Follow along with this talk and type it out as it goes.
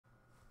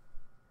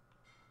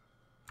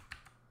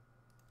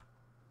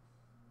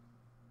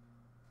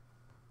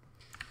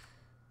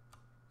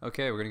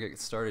Okay, we're going to get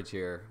started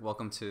here.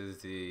 Welcome to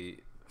the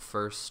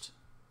first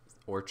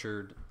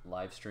Orchard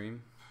live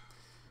stream.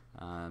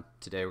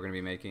 Today we're going to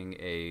be making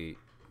a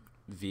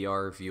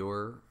VR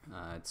viewer.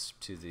 It's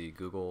to the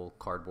Google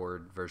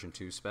Cardboard version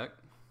 2 spec.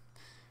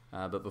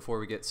 But before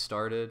we get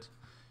started,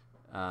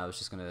 I was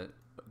just going to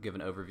give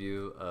an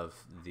overview of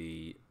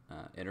the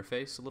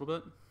interface a little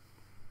bit.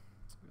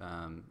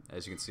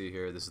 As you can see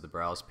here, this is the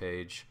browse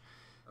page.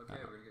 Okay,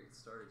 we're going to get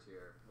started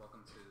here.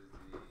 Welcome to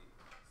the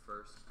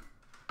first.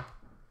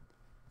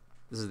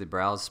 This is the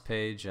browse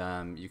page.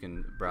 You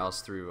can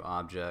browse through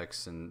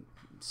objects and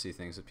see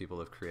things that people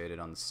have created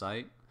on the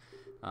site.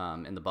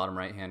 In the bottom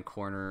right hand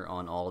corner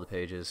on all the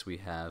pages we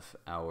have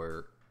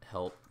our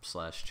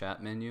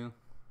help/chat menu.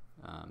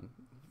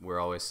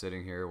 We're always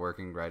sitting here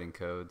working, writing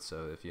code,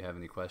 so if you have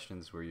any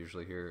questions we're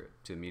usually here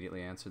to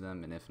immediately answer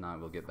them, and if not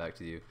we'll get back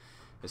to you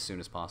as soon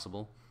as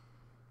possible.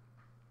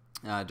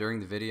 During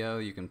the video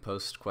you can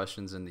post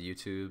questions in the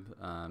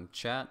YouTube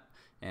chat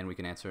and we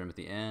can answer them at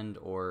the end,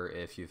 or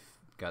if you've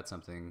got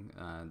something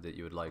that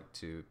you would like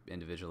to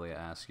individually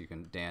ask,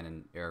 Dan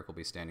and Eric will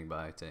be standing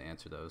by to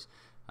answer those.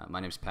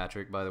 My name's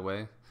Patrick, by the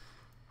way.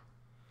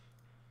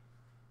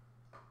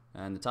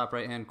 In the top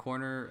right hand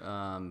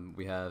corner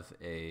we have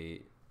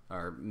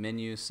our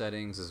menu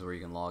settings. This is where you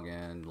can log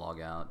in,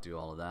 log out, do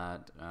all of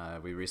that.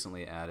 We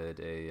recently added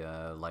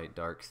a light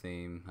dark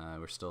theme.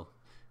 We're still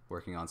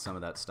working on some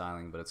of that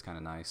styling, but it's kind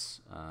of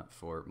nice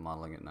for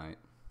modeling at night.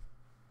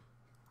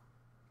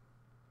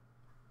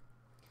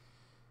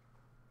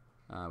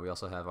 We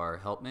also have our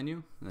help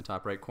menu in the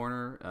top right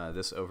corner.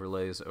 This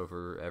overlays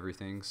over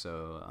everything,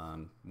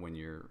 so when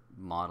you're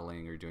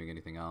modeling or doing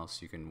anything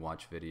else you can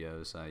watch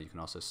videos. You can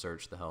also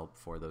search the help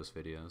for those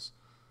videos.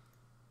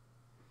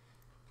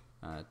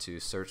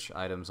 To search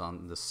items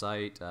on the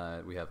site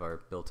we have our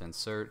built-in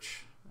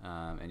search,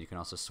 and you can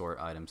also sort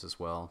items as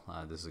well.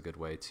 This is a good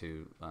way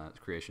to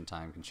creation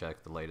time can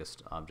check the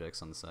latest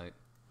objects on the site.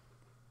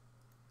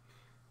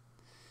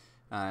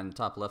 In the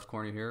top left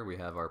corner here we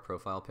have our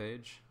profile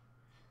page.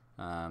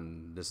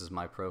 This is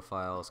my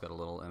profile. It's got a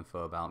little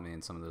info about me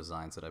and some of the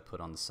designs that I put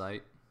on the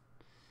site.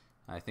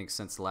 I think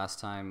since the last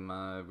time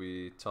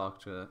we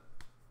talked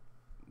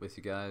with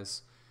you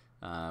guys,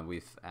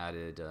 we've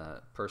added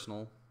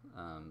personal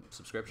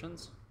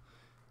subscriptions.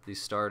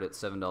 These start at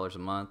 $7 a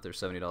month. They're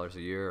 $70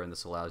 a year, and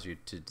this allows you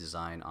to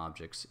design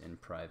objects in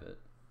private.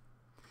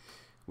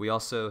 We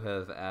also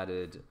have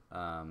added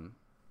a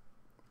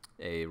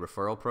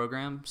referral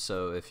program,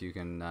 so if you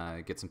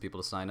can get some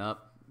people to sign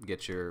up,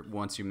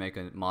 once you make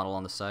a model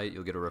on the site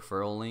you'll get a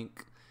referral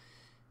link,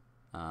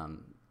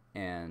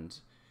 and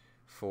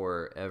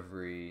for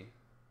every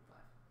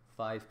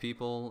 5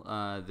 people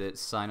that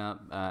sign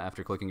up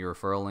after clicking your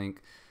referral link,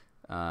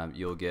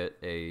 you'll get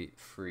a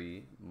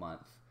free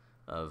month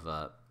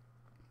of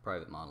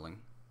private modeling.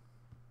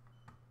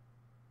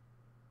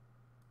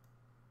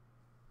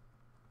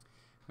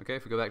 Okay,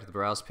 if we go back to the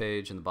browse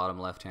page, in the bottom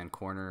left hand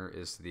corner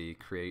is the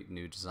create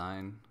new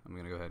design. I'm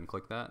going to go ahead and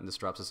click that, and this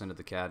drops us into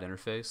the CAD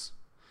interface.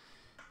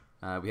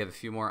 We have a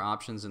few more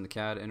options in the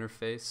CAD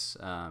interface.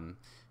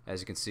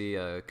 As you can see,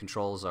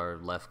 controls are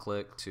left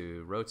click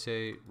to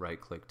rotate, right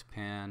click to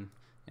pan,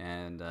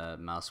 and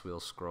mouse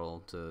wheel scroll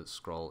to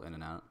scroll in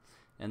and out.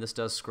 And this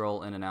does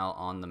scroll in and out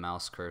on the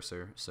mouse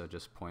cursor, so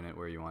just point it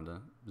where you want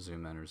to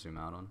zoom in or zoom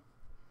out on.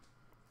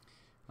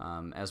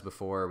 As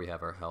before, we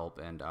have our help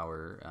and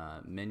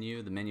our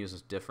menu. The menus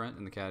is different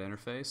in the CAD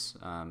interface.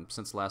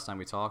 Since the last time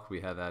we talked,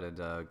 we have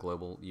added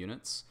global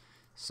units.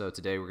 So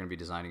today we're going to be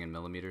designing in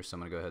millimeters, so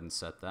I'm going to go ahead and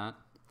set that.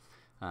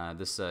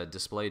 This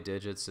display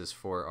digits is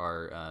for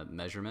our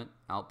measurement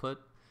output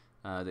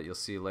that you'll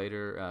see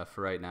later.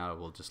 For right now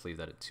we'll just leave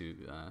that at two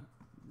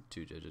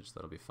digits.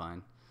 That'll be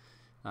fine.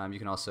 You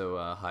can also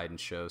hide and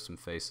show some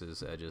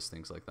faces, edges,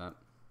 things like that.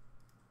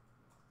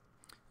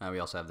 We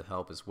also have the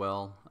help as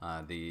well.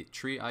 The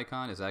tree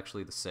icon is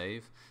actually the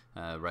save.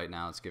 Right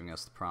now it's giving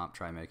us the prompt,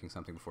 try making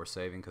something before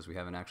saving, because we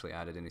haven't actually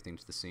added anything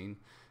to the scene.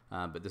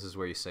 But this is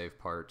where you save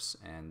parts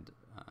and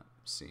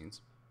scenes.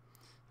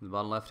 In the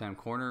bottom left hand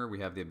corner we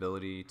have the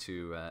ability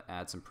to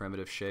add some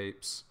primitive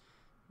shapes,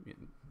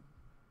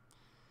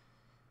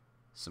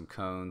 some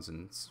cones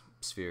and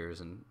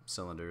spheres and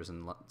cylinders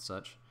and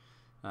such.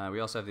 We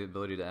also have the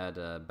ability to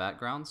add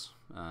backgrounds,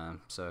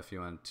 so if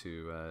you want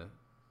to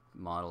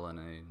model in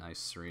a nice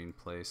serene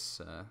place,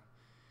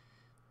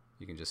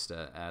 you can just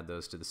add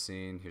those to the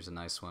scene. Here's a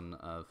nice one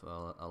of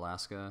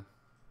Alaska.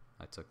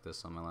 I took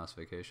this on my last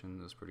vacation.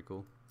 It was pretty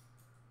cool.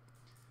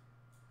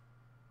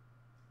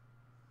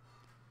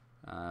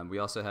 We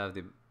also have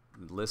the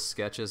list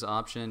sketches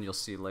option. You'll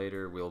see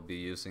later we'll be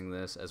using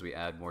this as we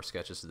add more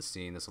sketches to the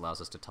scene. This allows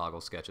us to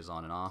toggle sketches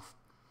on and off.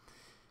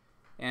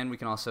 And we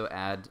can also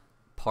add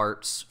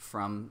parts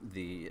from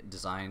the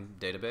design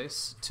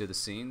database to the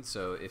scene.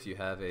 So if you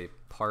have a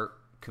part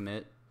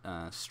commit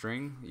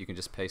string, you can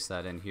just paste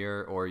that in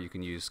here, or you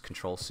can use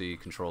Control-C,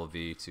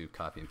 Control-V to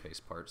copy and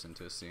paste parts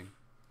into a scene.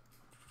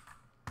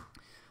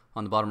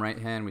 On the bottom right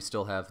hand, we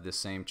still have the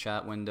same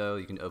chat window.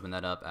 You can open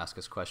that up, ask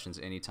us questions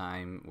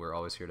anytime. We're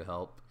always here to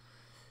help.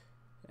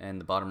 In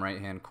the bottom right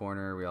hand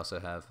corner we also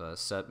have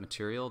set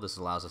material. This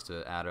allows us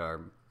to add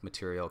our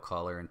material,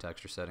 color, and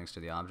texture settings to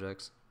the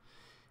objects.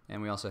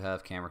 And we also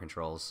have camera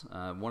controls.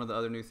 One of the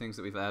other new things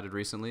that we've added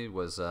recently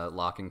was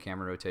locking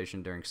camera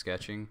rotation during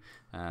sketching.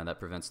 That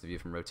prevents the view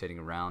from rotating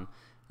around.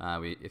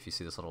 If you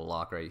see this little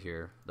lock right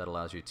here, that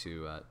allows you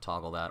to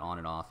toggle that on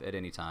and off at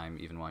any time,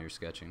 even while you're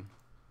sketching.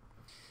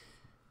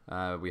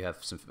 We have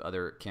some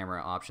other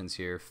camera options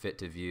here. Fit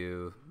to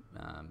view.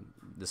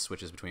 This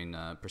switches between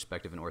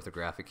perspective and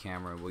orthographic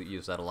camera. We'll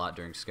use that a lot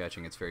during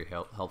sketching. It's very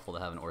helpful to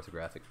have an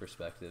orthographic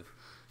perspective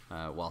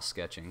while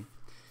sketching.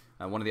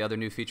 One of the other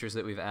new features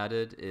that we've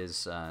added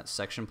is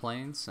section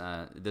planes.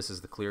 This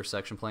is the clear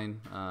section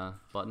plane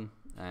button,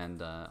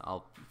 and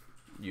I'll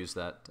use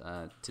that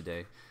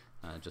today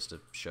just to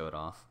show it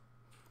off.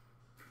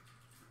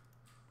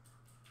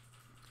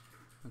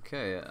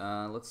 Okay,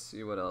 let's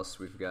see what else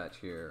we've got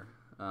here.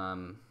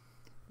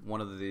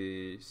 One of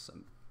the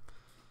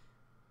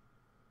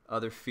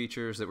other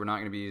features that we're not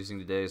going to be using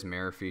today is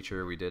mirror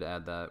feature. We did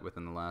add that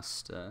within the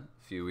last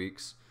few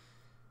weeks.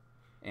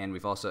 And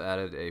we've also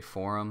added a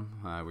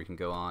forum. We can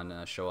go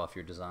on, show off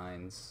your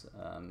designs,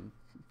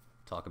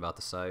 talk about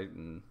the site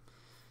and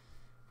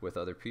with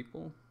other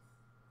people.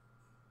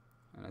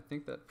 And I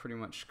think that pretty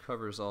much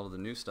covers all of the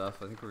new stuff.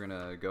 I think we're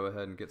going to go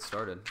ahead and get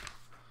started.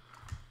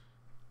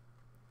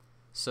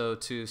 So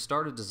to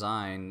start a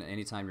design,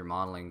 anytime you're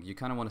modeling, you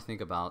kind of want to think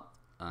about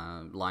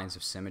lines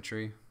of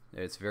symmetry.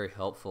 It's very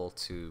helpful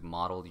to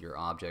model your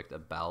object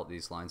about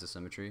these lines of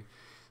symmetry.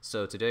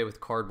 So today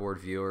with Cardboard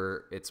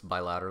Viewer, it's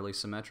bilaterally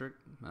symmetric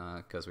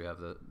because we have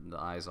the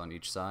eyes on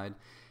each side.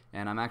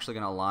 And I'm actually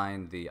going to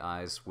align the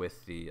eyes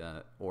with the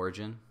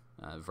origin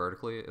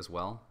vertically as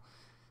well.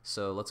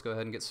 So let's go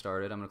ahead and get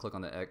started. I'm going to click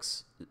on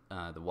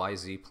the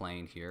YZ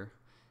plane here.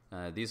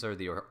 These are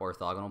the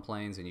orthogonal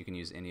planes, and you can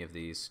use any of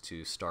these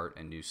to start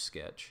a new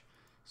sketch.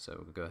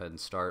 So we'll go ahead and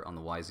start on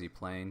the YZ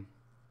plane,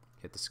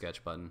 hit the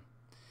sketch button.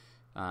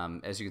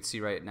 As you can see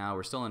right now,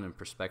 we're still in a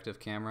perspective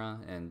camera,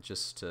 and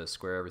just to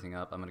square everything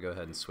up, I'm going to go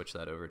ahead and switch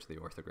that over to the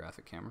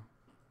orthographic camera.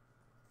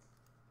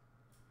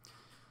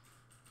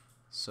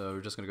 So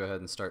we're just going to go ahead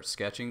and start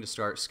sketching. To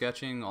start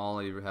sketching,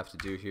 all you have to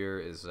do here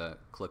is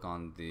click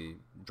on the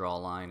draw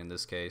line in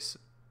this case.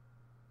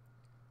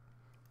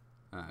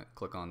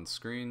 Click on the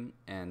screen,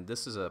 and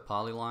this is a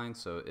polyline,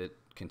 so it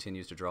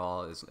continues to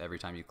draw. Every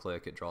time you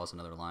click, it draws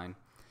another line.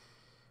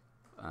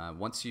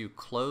 Once you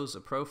close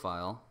a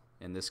profile,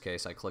 in this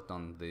case I clicked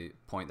on the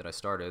point that I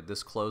started,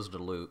 this closed a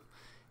loop,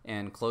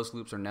 and closed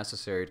loops are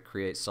necessary to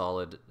create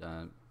solid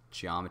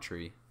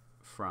geometry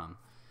from.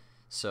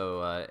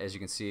 So as you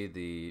can see,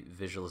 the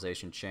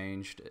visualization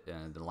changed,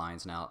 the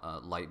line's now a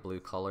light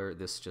blue color.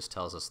 This just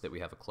tells us that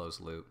we have a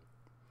closed loop.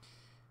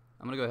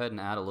 I'm going to go ahead and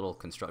add a little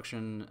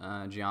construction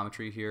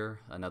geometry here,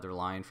 another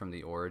line from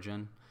the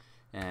origin.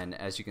 And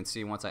as you can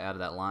see, once I added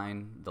that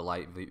line, the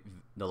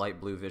light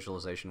blue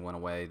visualization went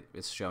away.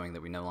 It's showing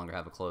that we no longer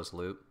have a closed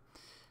loop.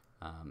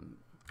 I'm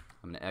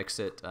going to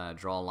exit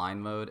draw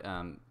line mode.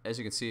 As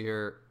you can see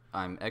here,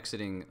 I'm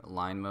exiting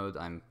line mode.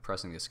 I'm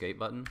pressing the escape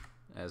button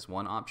as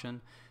one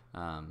option,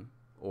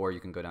 or you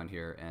can go down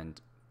here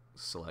and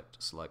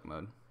select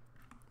mode.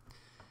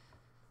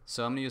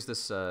 So I'm going to use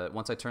this,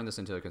 once I turn this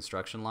into a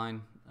construction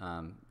line,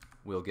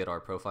 we'll get our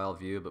profile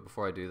view, but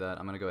before I do that,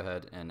 I'm going to go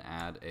ahead and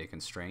add a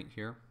constraint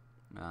here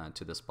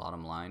to this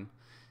bottom line.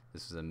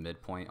 This is a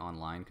midpoint on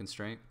line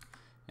constraint,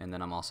 and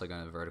then I'm also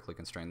going to vertically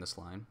constrain this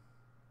line,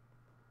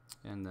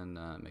 and then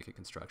make it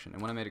construction.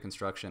 And when I made a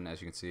construction, as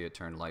you can see, it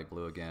turned light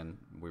blue again.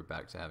 We're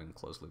back to having a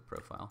closed loop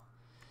profile.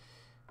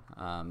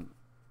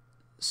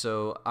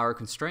 So our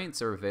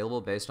constraints are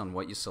available based on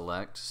what you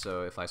select.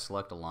 So if I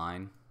select a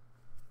line,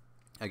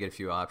 I get a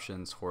few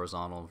options: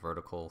 horizontal,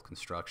 vertical,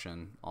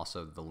 construction,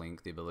 also the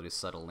length, the ability to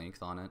set a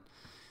length on it.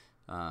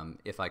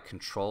 If I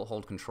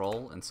hold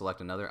control and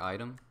select another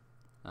item,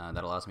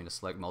 that allows me to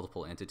select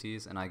multiple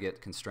entities, and I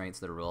get constraints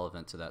that are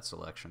relevant to that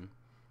selection.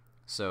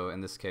 So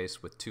in this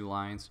case, with two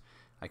lines,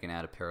 I can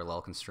add a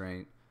parallel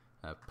constraint,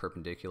 a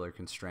perpendicular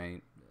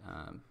constraint,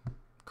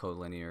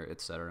 collinear,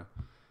 etc.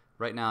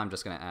 Right now I'm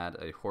just going to add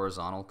a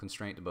horizontal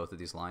constraint to both of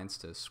these lines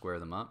to square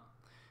them up.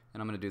 And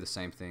I'm going to do the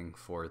same thing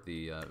for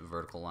the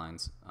vertical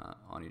lines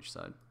on each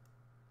side.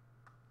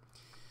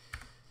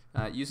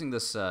 Using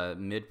this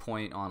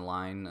midpoint on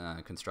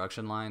line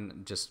construction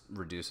line just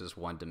reduces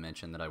one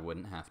dimension that I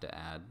wouldn't have to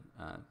add,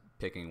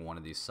 picking one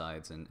of these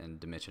sides and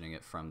dimensioning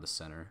it from the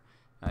center.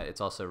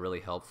 It's also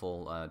really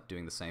helpful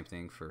doing the same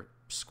thing for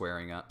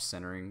squaring up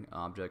centering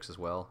objects as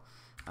well.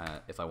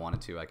 If I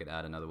wanted to, I could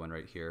add another one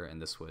right here,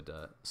 and this would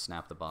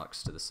snap the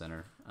box to the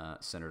center,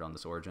 centered on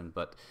this origin,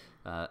 but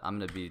I'm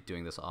going to be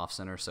doing this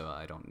off-center, so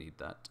I don't need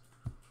that.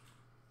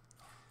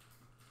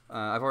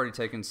 I've already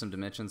taken some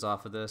dimensions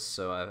off of this,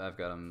 so I've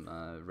got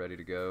them ready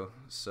to go.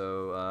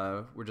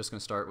 So we're just going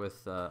to start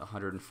with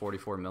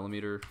 144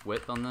 millimeter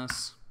width on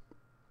this.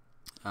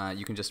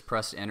 You can just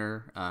press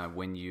enter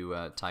when you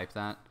type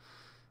that,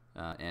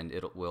 and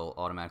it will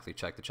automatically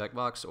check the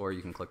checkbox, or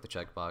you can click the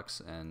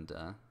checkbox and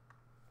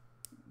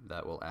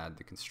that will add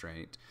the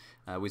constraint.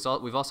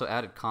 We've also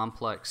added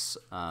complex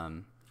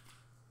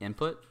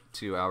input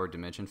to our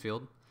dimension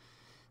field.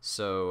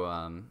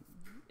 So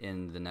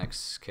in the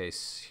next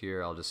case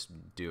here, I'll just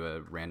do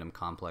a random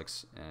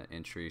complex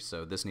entry.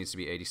 So this needs to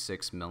be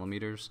 86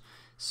 millimeters.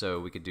 So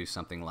we could do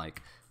something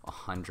like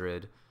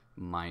 100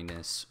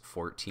 minus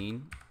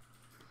 14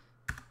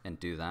 and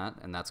do that,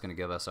 and that's going to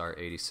give us our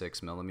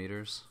 86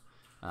 millimeters.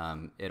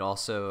 It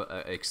also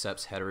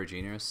accepts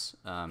heterogeneous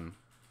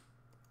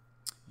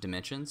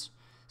dimensions,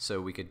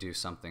 so we could do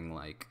something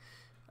like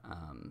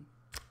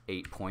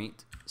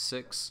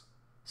 8.6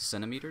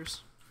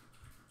 centimeters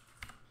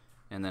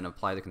and then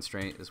apply the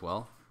constraint as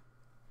well,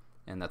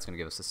 and that's going to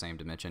give us the same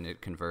dimension.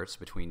 It converts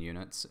between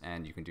units,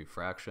 and you can do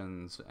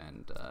fractions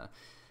and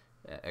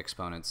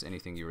exponents,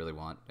 anything you really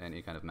want,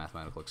 any kind of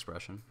mathematical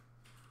expression.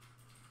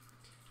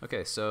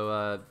 Okay,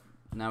 so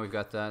now we've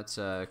got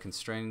that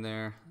constraint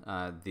there.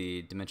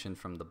 The dimension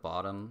from the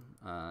bottom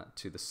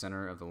to the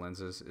center of the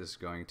lenses is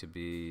going to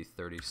be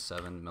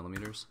 37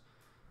 millimeters.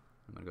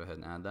 I'm going to go ahead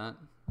and add that.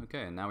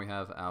 Okay, and now we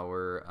have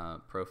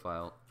our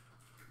profile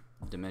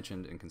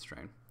dimensioned and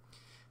constrained.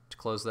 To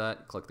close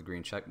that, click the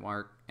green check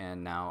mark,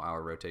 and now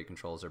our rotate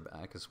controls are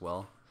back as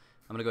well.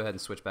 I'm going to go ahead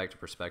and switch back to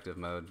perspective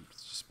mode.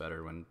 It's just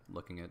better when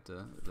looking at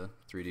the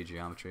 3D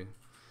geometry.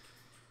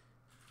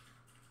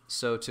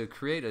 So to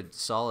create a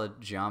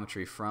solid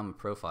geometry from a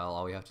profile,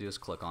 all we have to do is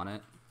click on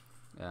it.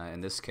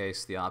 In this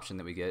case, the option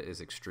that we get is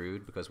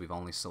extrude because we've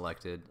only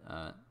selected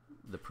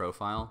the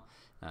profile.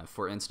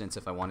 For instance,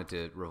 if I wanted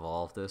to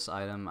revolve this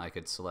item, I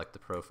could select the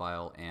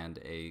profile and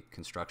a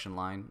construction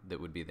line that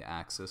would be the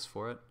axis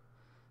for it.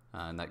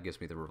 And that gives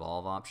me the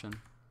revolve option.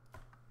 I'm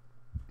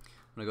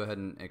going to go ahead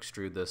and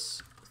extrude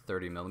this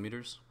 30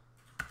 millimeters.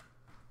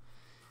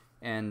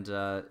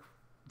 And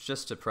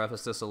just to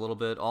preface this a little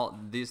bit,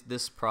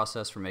 this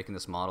process for making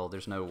this model,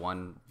 there's no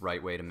one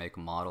right way to make a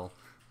model.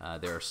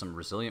 There are some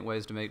resilient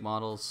ways to make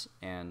models,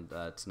 and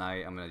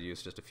tonight I'm going to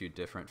use just a few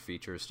different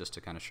features just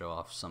to kind of show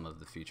off some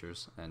of the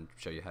features and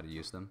show you how to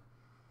use them.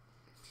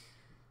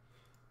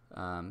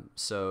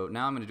 So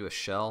now I'm going to do a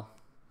shell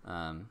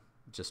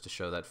just to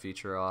show that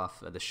feature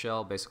off. The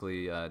shell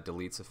basically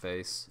deletes a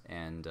face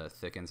and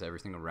thickens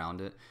everything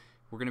around it.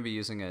 We're going to be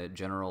using a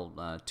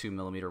general 2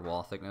 millimeter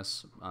wall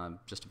thickness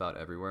just about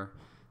everywhere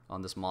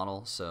on this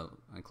model. So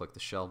I click the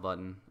shell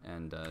button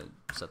and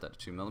set that to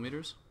 2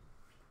 millimeters.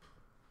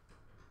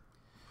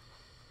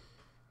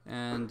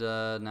 And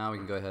now we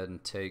can go ahead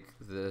and take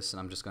this, and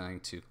I'm just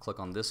going to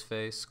click on this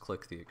face,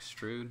 click the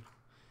extrude,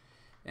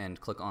 and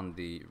click on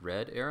the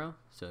red arrow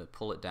to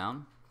pull it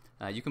down.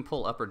 You can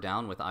pull up or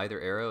down with either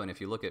arrow, and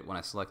if you look at when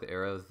I select the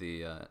arrow,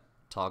 the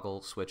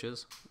toggle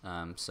switches.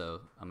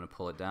 So I'm going to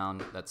pull it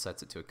down. That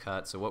sets it to a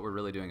cut. So what we're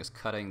really doing is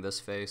cutting this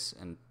face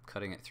and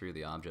cutting it through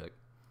the object.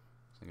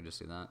 So you can just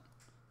do that,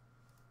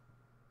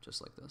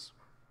 just like this.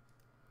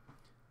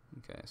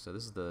 Okay, so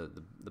this is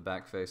the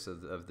back face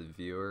of the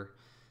viewer.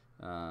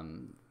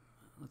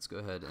 Let's go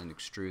ahead and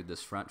extrude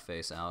this front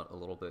face out a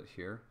little bit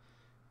here.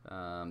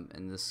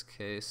 In this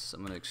case,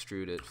 I'm going to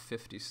extrude it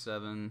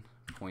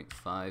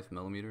 57.5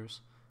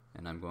 millimeters,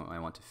 and I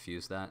want to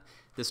fuse that.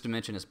 This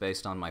dimension is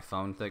based on my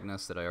phone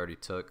thickness that I already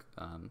took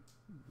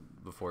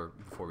before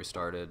we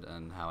started,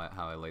 and how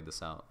I laid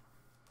this out.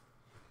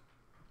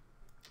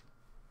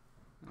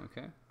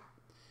 Okay.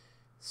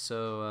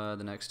 So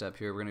the next step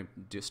here, we're going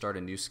to start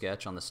a new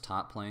sketch on this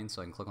top plane.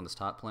 So I can click on this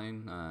top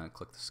plane,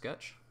 click the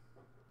sketch,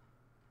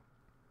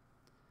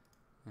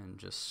 and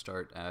just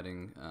start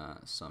adding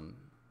some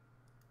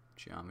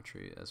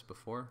geometry as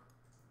before.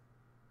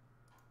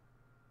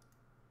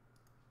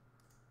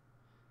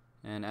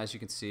 And as you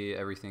can see,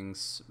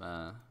 everything's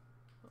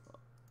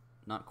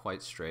not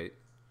quite straight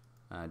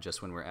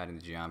just when we're adding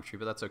the geometry,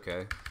 but that's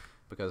okay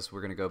because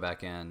we're going to go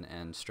back in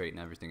and straighten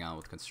everything out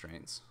with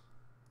constraints.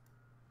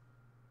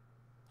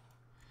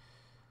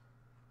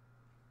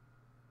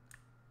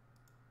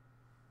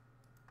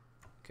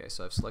 Okay,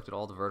 so I've selected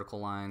all the vertical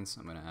lines.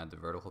 I'm going to add the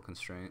vertical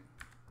constraint.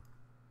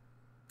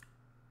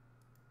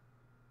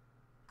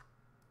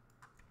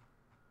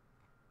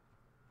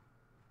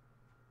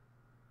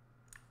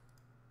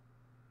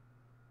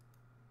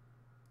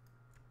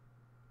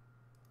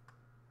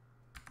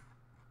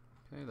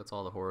 Okay, that's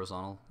all the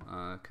horizontal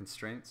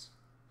constraints.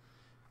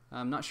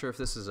 I'm not sure if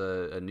this is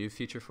a new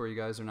feature for you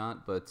guys or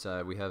not, but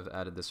we have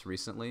added this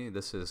recently.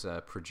 This is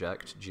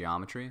project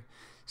geometry.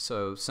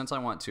 So since I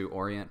want to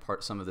orient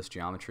some of this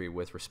geometry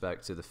with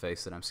respect to the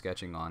face that I'm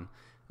sketching on,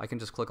 I can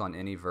just click on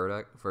any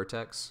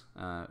vertex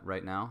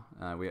right now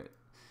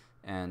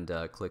and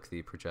click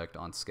the project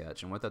on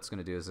sketch. And what that's going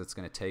to do is it's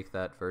going to take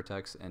that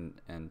vertex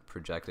and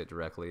project it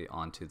directly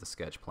onto the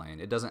sketch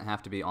plane. It doesn't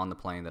have to be on the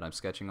plane that I'm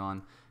sketching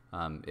on.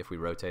 If we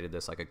rotated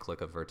this, I could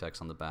click a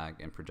vertex on the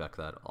back and project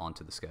that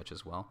onto the sketch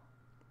as well.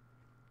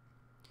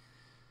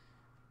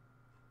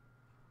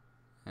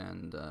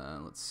 And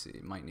let's see,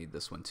 might need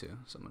this one too,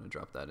 so I'm going to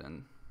drop that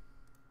in.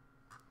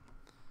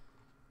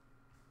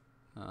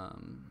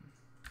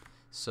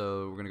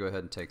 So we're going to go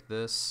ahead and take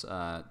this.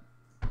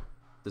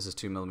 This is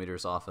 2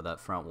 millimeters off of that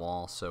front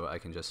wall, so I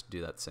can just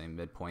do that same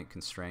midpoint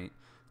constraint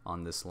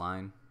on this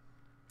line.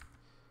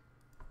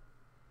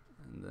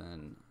 And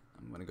then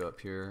I'm going to go up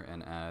here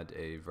and add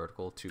a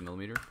vertical 2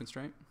 millimeter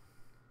constraint.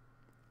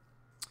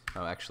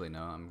 Oh, actually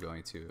no, I'm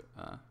going to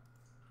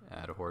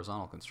add a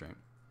horizontal constraint.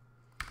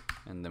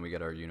 And then we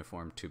get our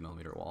uniform 2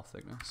 millimeter wall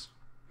thickness.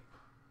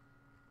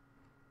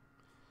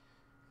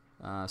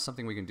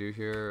 Something we can do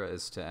here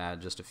is to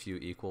add just a few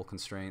equal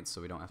constraints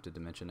so we don't have to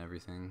dimension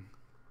everything.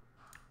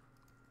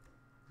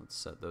 Let's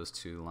set those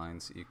two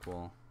lines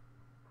equal.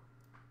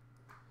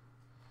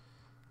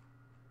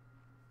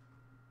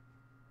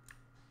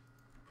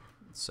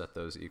 Set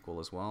those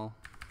equal as well.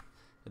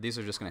 These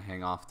are just going to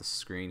hang off the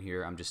screen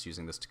here. I'm just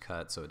using this to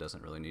cut, so it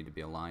doesn't really need to be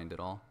aligned at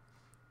all.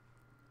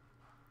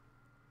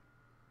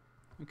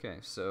 Okay,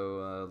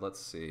 so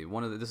let's see.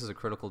 This is a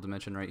critical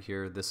dimension right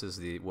here. This is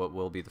what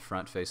will be the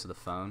front face of the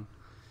phone,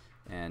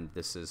 and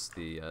this is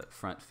the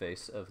front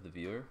face of the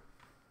viewer.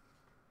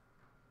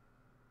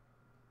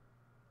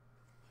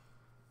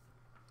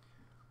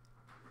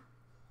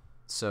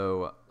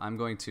 So I'm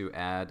going to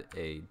add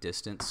a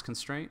distance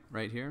constraint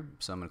right here.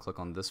 So I'm going to click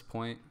on this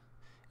point,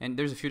 and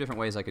there's a few different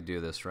ways I could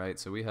do this, right?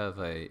 So we have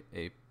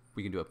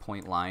we can do a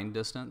point line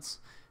distance,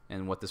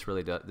 and what this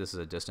really does, this is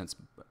a distance,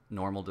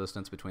 normal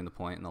distance between the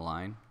point and the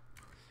line.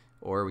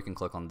 Or we can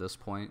click on this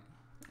point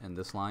and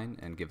this line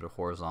and give it a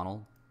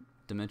horizontal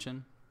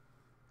dimension.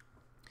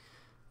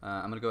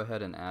 I'm going to go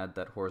ahead and add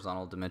that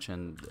horizontal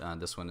dimension.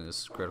 This one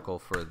is critical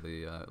for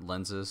the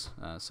lenses,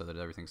 so that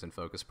everything's in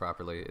focus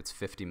properly. It's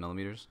 50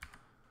 millimeters.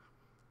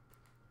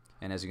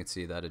 And as you can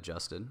see, that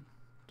adjusted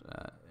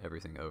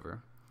everything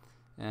over.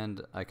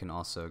 And I can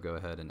also go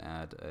ahead and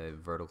add a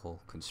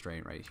vertical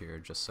constraint right here,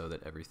 just so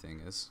that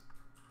everything is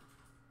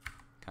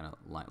kind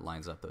of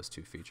lines up those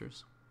two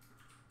features.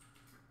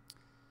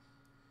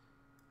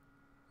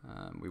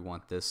 We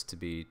want this to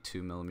be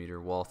 2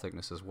 millimeter wall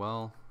thickness as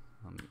well.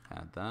 Let me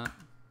add that.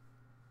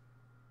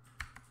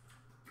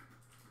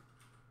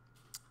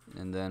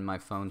 And then my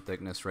phone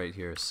thickness right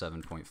here is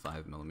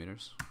 7.5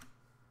 millimeters.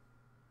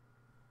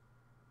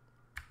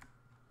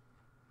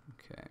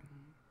 Okay.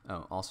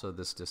 Oh, also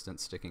this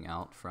distance sticking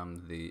out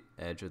from the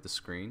edge of the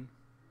screen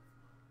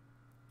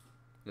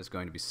is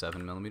going to be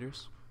 7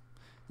 millimeters.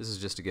 This is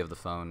just to give the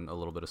phone a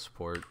little bit of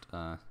support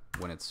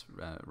when it's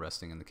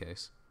resting in the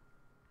case.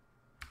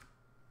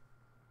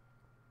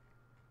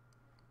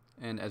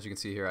 And as you can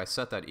see here, I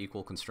set that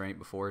equal constraint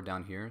before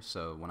down here.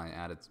 So when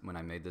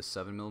I made this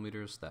 7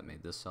 millimeters, that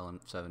made this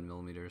 7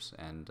 millimeters,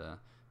 and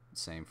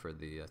same for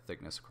the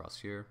thickness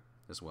across here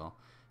as well.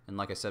 And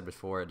like I said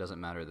before, it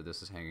doesn't matter that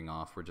this is hanging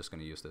off. We're just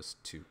going to use this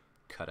to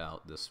cut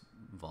out this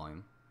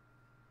volume.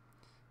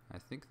 I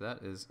think that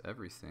is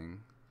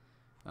everything.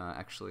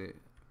 Actually,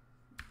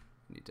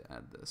 I need to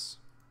add this.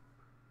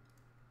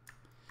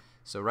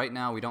 So right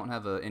now we don't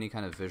have any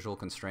kind of visual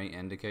constraint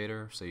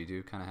indicator, so you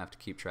do kind of have to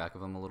keep track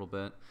of them a little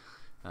bit.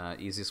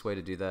 Easiest way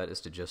to do that is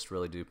to just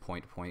really do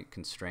point-to-point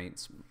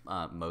constraints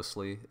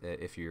mostly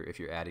if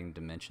you're adding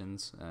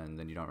dimensions, and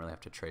then you don't really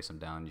have to trace them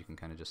down. You can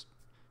kind of just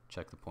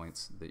check the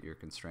points that you're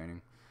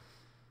constraining.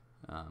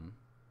 And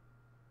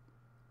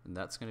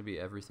that's going to be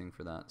everything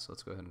for that. So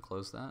let's go ahead and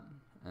close that,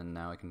 and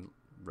now I can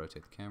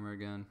rotate the camera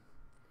again.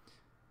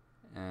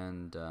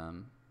 And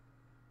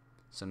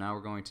so now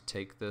we're going to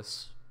take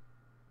this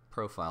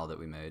profile that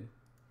we made,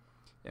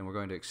 and we're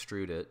going to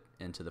extrude it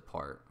into the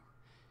part.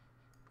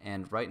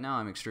 And right now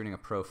I'm extruding a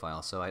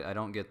profile, so I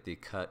don't get the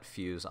cut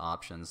fuse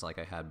options like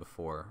I had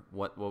before.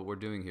 What we're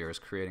doing here is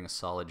creating a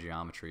solid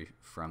geometry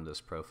from this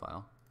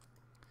profile.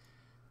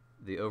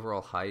 The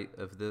overall height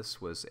of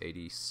this was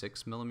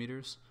 86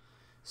 millimeters.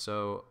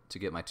 So to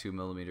get my 2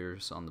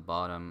 millimeters on the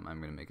bottom, I'm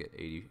going to make it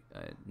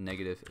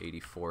negative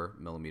 84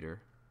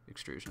 millimeter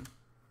extrusion.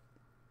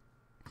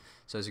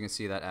 So as you can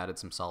see, that added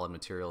some solid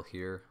material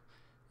here.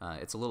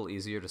 It's a little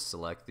easier to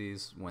select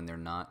these when they're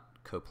not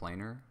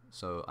coplanar,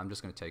 so I'm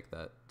just going to take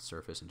that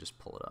surface and just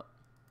pull it up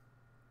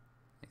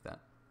like that.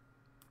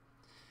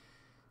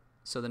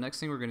 So the next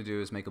thing we're going to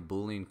do is make a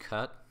Boolean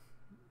cut.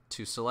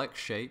 To select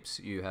shapes,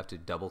 you have to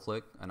double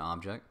click an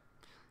object.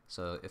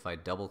 So if I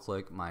double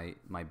click my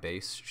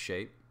base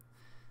shape,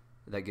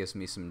 that gives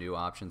me some new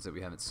options that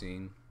we haven't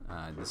seen.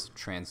 This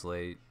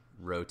translate,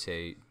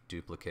 rotate,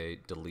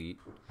 duplicate, delete.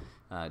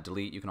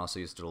 Delete, you can also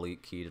use the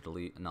delete key to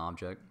delete an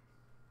object.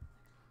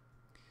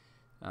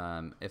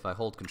 If I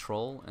hold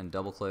Control and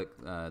double click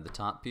the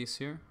top piece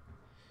here,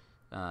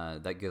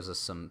 that gives us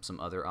some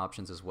other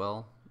options as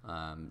well.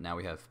 Now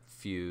we have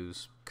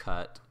fuse,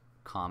 cut,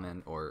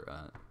 common,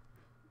 or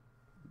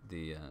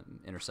the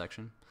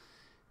intersection.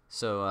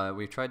 So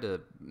we've tried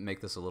to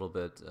make this a little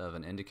bit of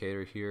an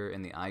indicator here.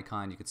 In the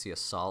icon you can see a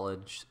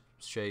solid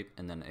shape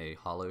and then a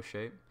hollow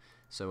shape.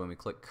 So when we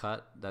click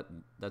cut,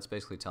 that's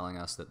basically telling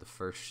us that the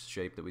first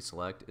shape that we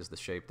select is the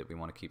shape that we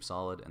want to keep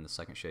solid, and the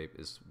second shape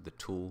is the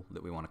tool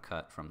that we want to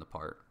cut from the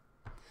part.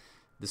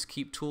 This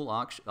keep tool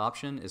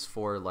option is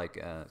for like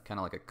kind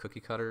of like a cookie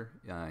cutter.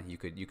 You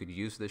could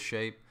use this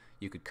shape,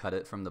 you could cut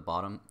it from the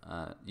bottom,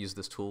 use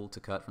this tool to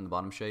cut from the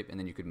bottom shape, and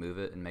then you could move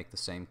it and make the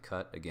same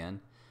cut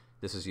again.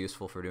 This is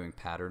useful for doing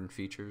pattern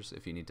features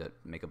if you need to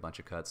make a bunch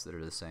of cuts that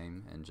are the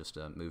same and just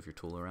move your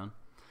tool around.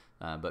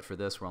 But for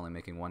this, we're only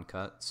making one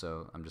cut,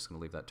 so I'm just going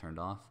to leave that turned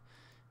off,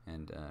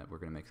 and we're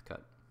going to make the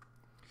cut.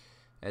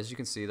 As you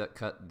can see, that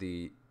cut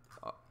the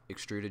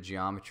extruded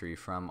geometry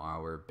from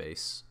our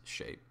base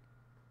shape.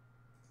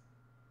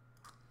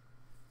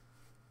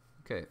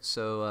 Okay,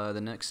 so the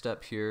next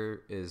step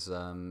here is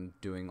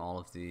doing all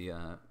of the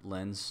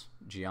lens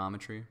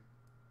geometry.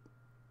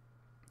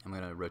 I'm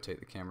going to rotate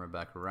the camera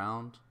back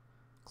around,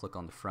 click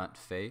on the front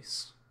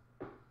face,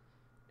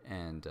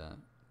 and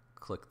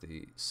click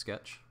the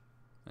sketch,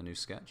 a new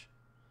sketch.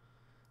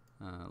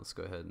 Let's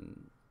go ahead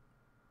and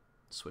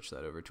switch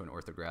that over to an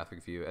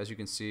orthographic view. As you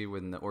can see,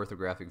 within the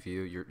orthographic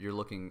view, you're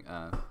looking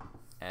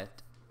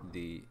at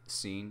the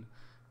scene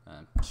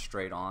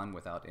straight on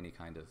without any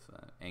kind of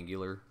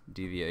angular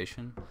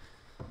deviation.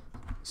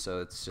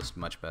 So it's just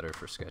much better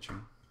for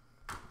sketching.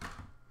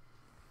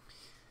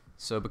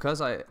 So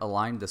because I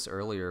aligned this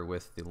earlier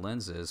with the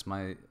lenses, it's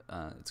going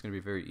to be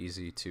very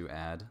easy to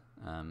add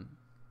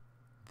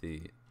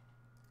the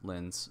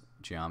lens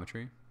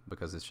geometry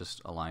because it's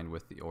just aligned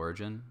with the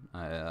origin.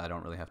 I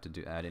don't really have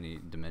to add any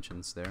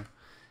dimensions there.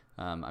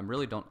 I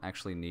really don't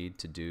actually need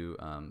to do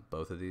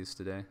both of these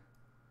today.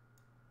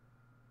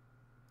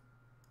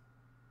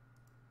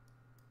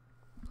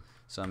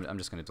 So I'm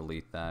just going to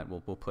delete that.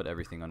 We'll put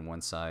everything on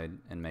one side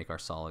and make our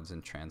solids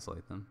and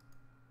translate them.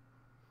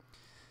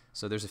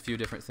 So there's a few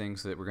different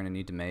things that we're going to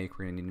need to make.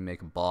 We're going to need to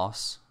make a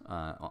boss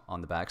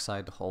on the back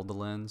side to hold the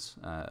lens,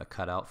 a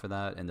cutout for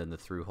that, and then the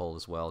through hole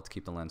as well to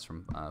keep the lens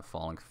from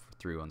falling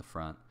through on the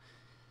front.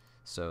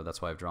 So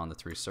that's why I've drawn the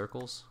 3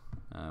 circles.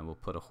 We'll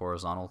put a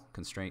horizontal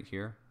constraint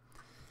here.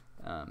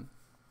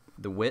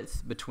 The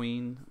width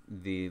between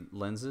the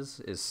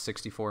lenses is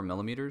 64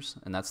 millimeters,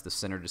 and that's the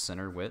center to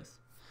center width.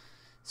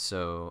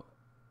 So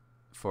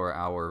for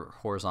our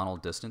horizontal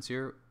distance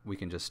here, we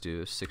can just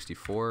do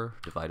 64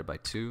 divided by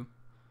 2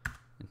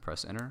 and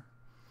press enter,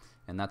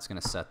 and that's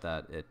going to set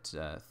that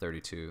at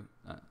 32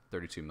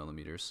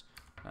 millimeters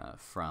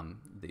from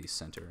the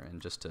center.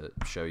 And just to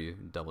show you,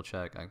 double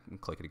check, I can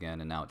click it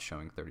again, and now it's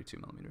showing 32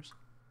 millimeters.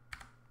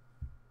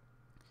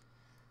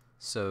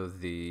 So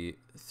the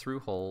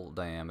through hole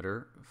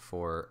diameter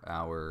for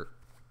our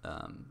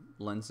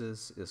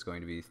lenses is going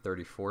to be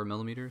 34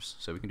 millimeters.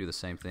 So we can do the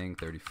same thing,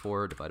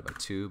 34 divided by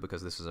 2,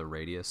 because this is a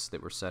radius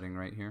that we're setting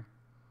right here.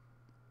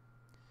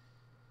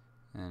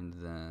 And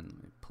then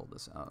let me pull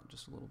this out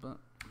just a little bit.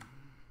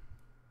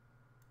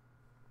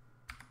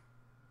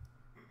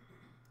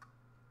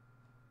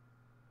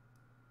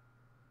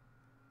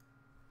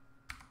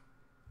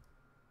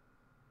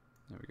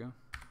 There we go.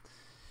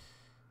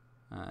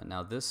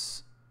 Now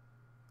this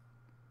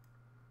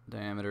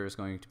diameter is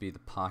going to be the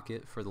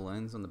pocket for the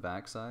lens on the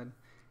back side,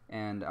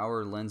 and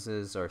our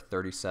lenses are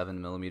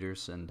 37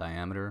 millimeters in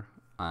diameter.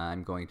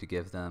 I'm going to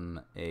give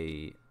them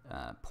a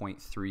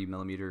 0.3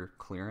 millimeter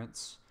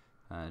clearance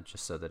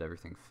just so that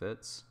everything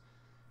fits.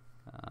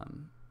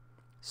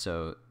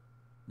 So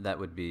that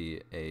would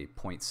be a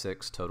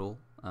 0.6 total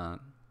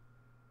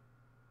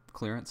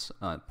clearance,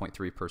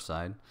 0.3 per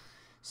side.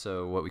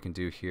 So what we can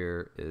do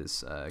here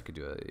is I could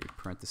do a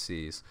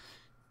parentheses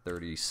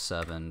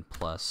 37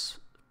 plus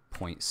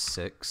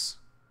 0.6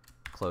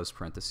 close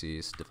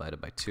parentheses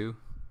divided by 2,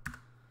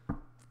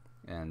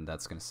 and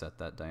that's going to set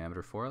that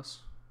diameter for us.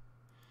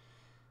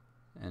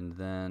 And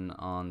then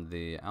on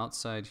the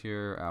outside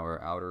here,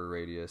 our outer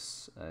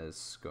radius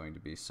is going to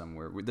be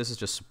somewhere, this is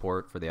just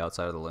support for the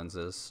outside of the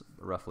lenses,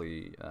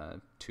 roughly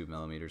 2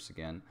 millimeters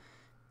again.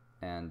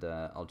 And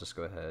I'll just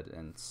go ahead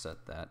and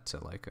set that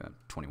to like a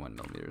 21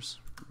 millimeters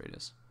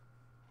radius.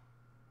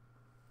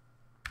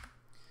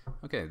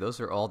 Okay, those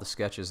are all the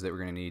sketches that we're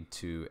going to need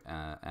to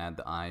add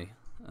the eye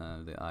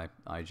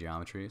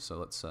geometry. So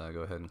let's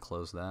go ahead and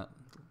close that.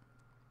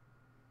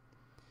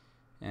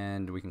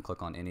 And we can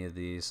click on any of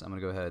these. I'm going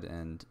to go ahead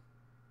and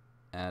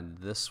add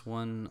this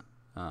one.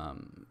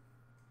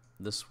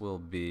 This will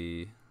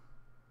be,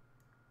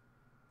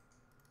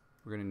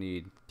 we're going to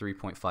need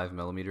 3.5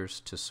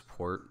 millimeters to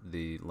support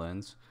the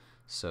lens.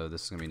 So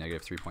this is going to be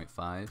negative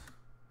 3.5.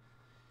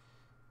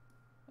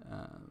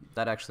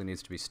 That actually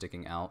needs to be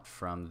sticking out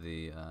from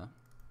the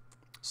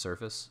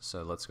surface.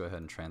 So let's go ahead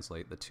and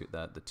translate the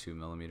 2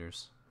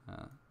 millimeters.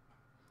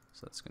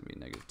 So that's going to be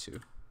negative 2.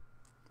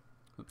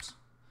 Oops.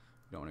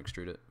 We don't want to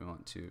extrude it. We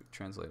want to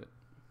translate it.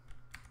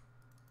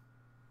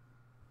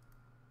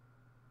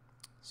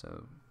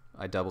 So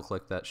I double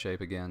click that shape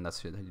again.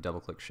 That's you double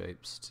click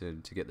shapes to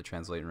get the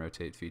translate and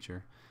rotate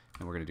feature.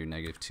 And we're going to do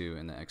negative 2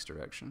 in the X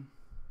direction.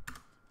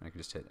 And I can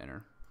just hit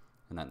enter.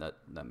 And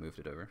that moved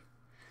it over.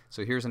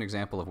 So here's an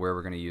example of where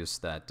we're going to use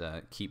that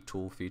keep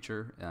tool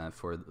feature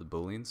for the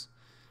booleans.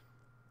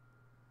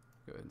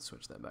 Go ahead and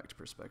switch that back to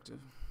perspective.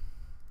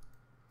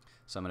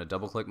 So I'm going to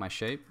double click my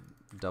shape,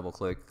 double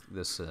click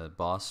this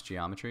boss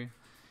geometry,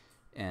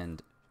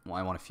 and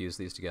I want to fuse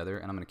these together,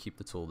 and I'm going to keep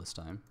the tool this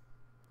time.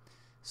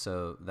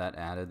 So that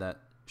added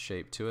that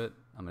shape to it.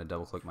 I'm going to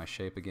double click my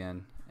shape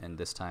again, and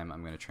this time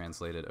I'm going to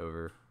translate it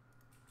over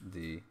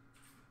the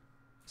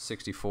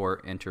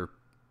 64 inter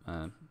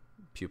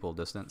pupil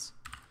distance,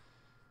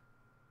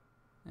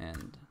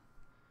 and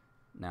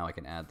now I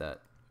can add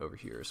that over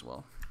here as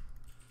well,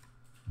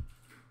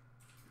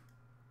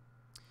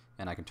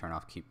 and I can turn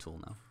off keep tool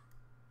now.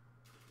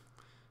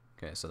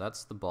 Okay, so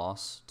that's the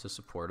boss to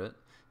support it.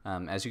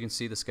 As you can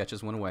see, the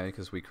sketches went away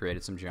because we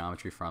created some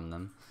geometry from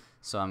them.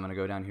 So I'm going to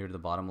go down here to the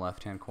bottom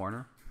left hand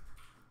corner,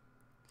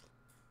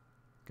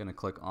 going to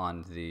click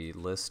on the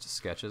list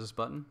sketches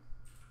button,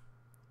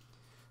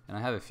 and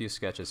I have a few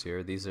sketches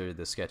here. These are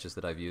the sketches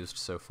that I've used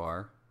so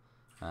far.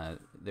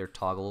 They're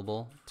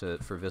toggleable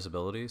for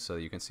visibility, so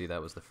you can see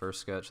that was the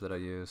first sketch that I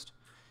used.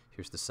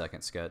 Here's the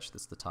second sketch,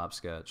 that's the top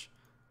sketch,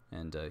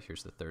 and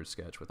here's the third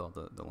sketch with all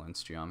the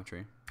lens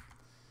geometry.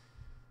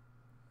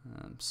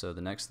 So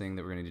the next thing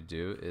that we're going to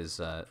do is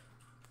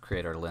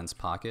create our lens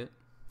pocket.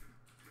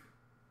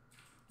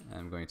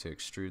 I'm going to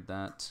extrude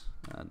that,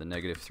 the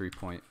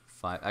 -3.5.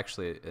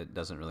 Actually, it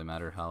doesn't really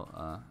matter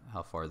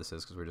how far this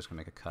is because we're just going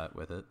to make a cut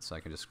with it. So I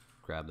can just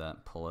grab that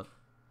and pull it.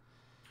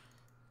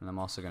 And I'm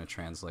also going to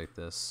translate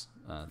this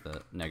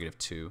the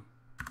 -2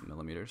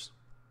 millimeters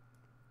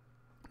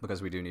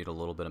because we do need a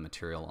little bit of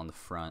material on the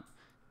front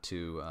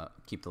to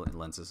keep the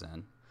lenses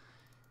in.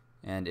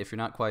 And if you're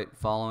not quite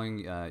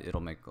following,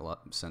 it'll make a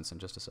lot of sense in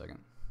just a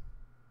second.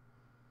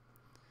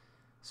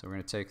 So we're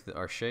going to take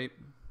our shape,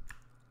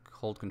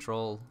 hold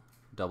control,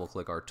 double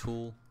click our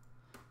tool,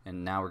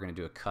 and now we're going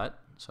to do a cut.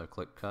 So I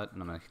click cut,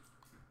 and I'm going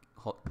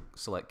to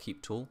select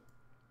keep tool.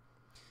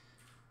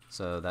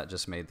 So that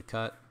just made the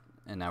cut,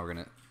 and now we're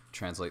going to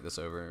translate this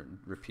over and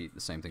repeat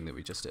the same thing that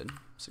we just did,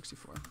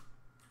 64.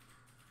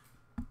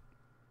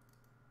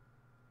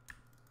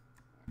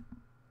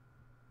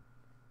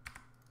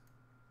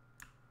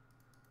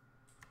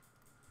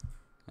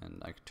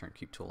 And I can turn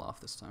keep tool off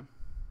this time.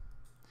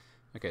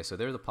 Okay, so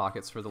there are the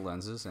pockets for the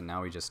lenses, and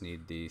now we just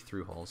need the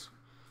through holes.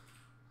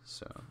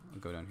 So I'll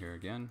go down here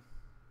again,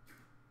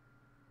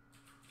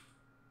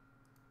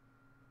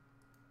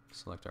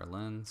 select our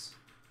lens,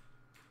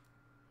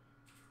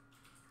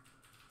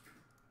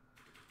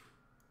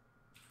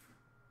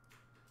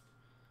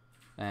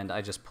 and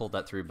I just pulled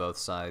that through both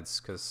sides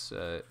because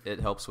it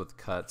helps with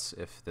cuts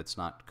if it's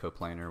not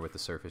coplanar with the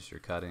surface you're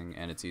cutting,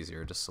 and it's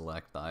easier to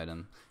select the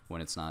item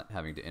when it's not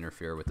having to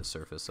interfere with the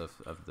surface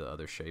of the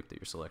other shape that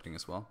you're selecting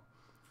as well.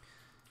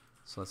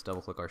 So let's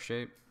double click our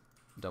shape,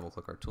 double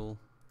click our tool,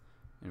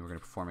 and we're going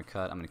to perform a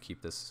cut. I'm going to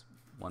keep this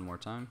one more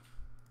time.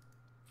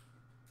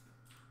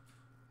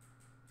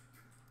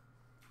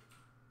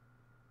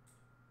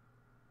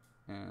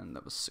 And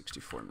that was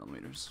 64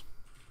 millimeters.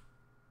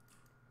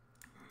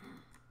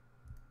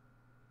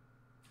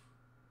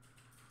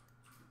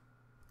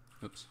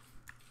 Oops.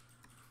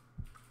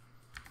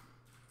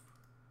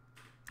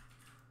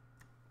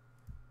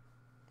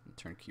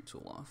 Turn keep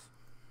tool off.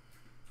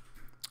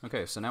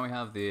 Okay, so now we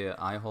have the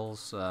eye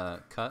holes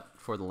cut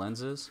for the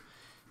lenses.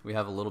 We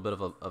have a little bit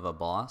of a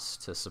boss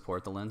to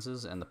support the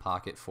lenses and the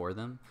pocket for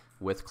them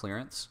with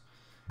clearance.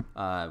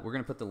 We're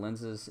going to put the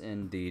lenses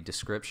in the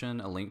description,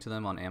 a link to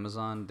them on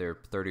Amazon. They're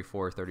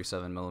 34,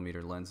 37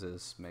 millimeter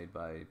lenses made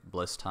by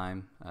Bliss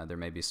Time. There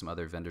may be some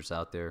other vendors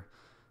out there.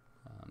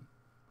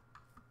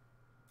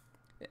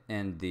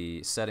 And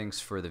the settings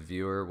for the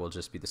viewer will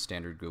just be the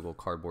standard Google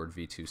Cardboard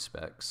V2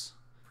 specs.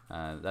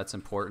 That's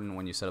important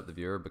when you set up the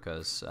viewer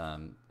because,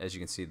 as you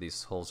can see,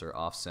 these holes are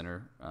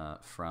off-center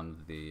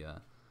from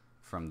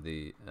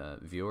the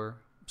viewer,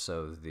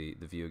 so the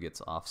view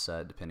gets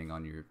offset depending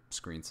on your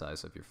screen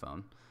size of your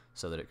phone,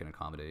 so that it can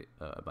accommodate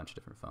a bunch of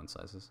different phone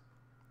sizes.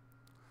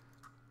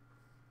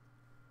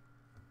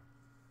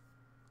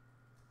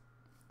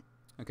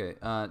 Okay,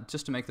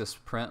 just to make this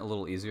print a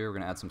little easier, we're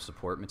going to add some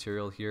support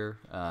material here.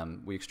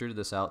 We extruded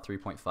this out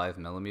 3.5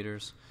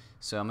 millimeters,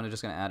 so I'm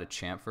just going to add a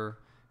chamfer.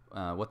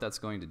 What that's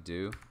going to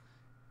do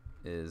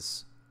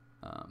is,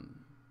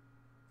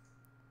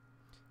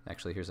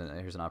 actually here's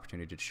an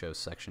opportunity to show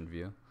section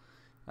view.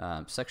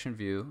 Section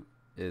view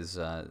is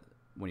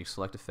when you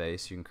select a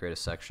face, you can create a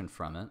section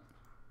from it.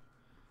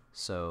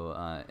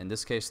 So in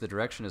this case, the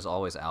direction is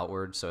always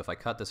outward. So if I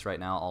cut this right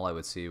now, all I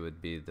would see would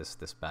be this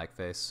back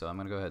face. So I'm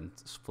going to go ahead and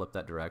flip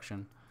that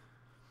direction,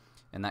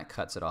 and that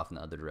cuts it off in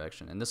the other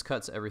direction. And this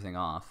cuts everything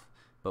off.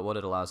 But what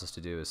it allows us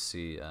to do is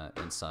see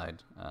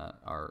inside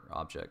our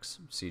objects,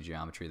 see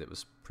geometry that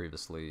was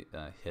previously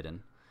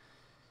hidden.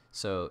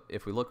 So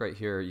if we look right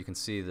here, you can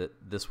see that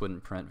this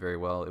wouldn't print very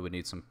well. It would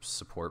need some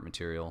support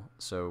material.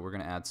 So we're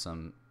going to add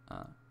some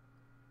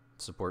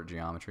support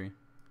geometry.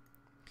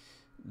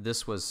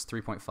 This was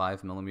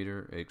 3.5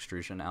 millimeter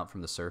extrusion out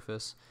from the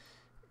surface.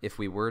 If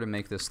we were to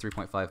make this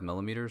 3.5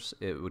 millimeters,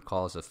 it would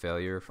cause a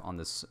failure on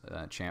this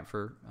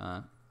chamfer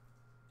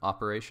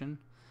operation.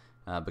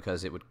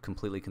 Because it would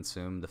completely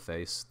consume the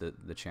face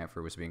that the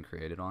chamfer was being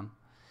created on.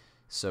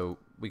 So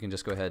we can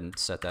just go ahead and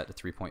set that to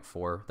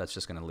 3.4. That's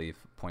just going to leave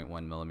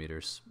 0.1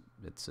 millimeters.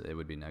 It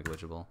would be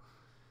negligible.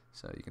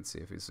 So you can see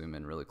if we zoom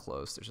in really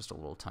close, there's just a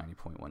little tiny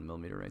 0.1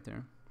 millimeter right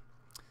there.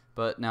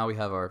 But now we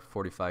have our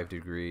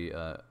 45-degree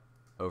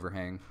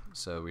overhang,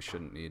 so we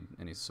shouldn't need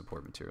any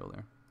support material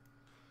there.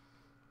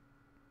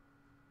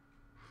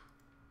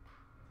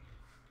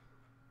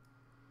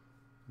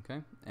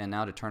 Okay, and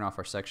now to turn off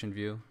our section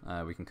view,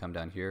 we can come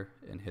down here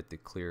and hit the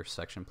clear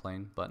section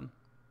plane button.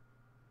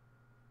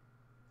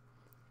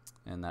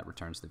 And that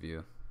returns the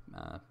view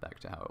back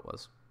to how it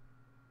was.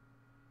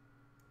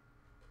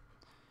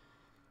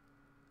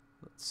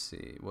 Let's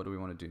see, what do we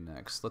want to do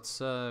next? We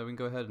can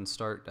go ahead and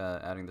start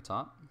adding the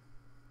top.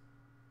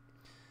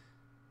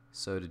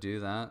 So to do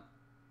that,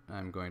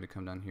 I'm going to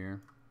come down here,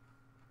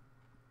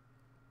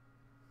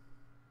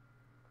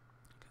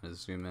 kind of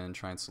zoom in,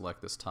 try and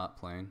select this top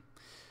plane.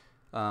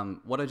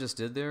 What I just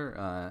did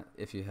there,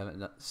 if you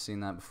haven't seen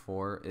that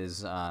before,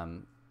 is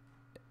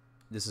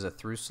this is a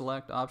through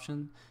select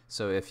option.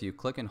 So if you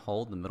click and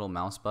hold the middle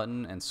mouse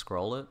button and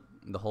scroll it,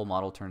 the whole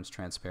model turns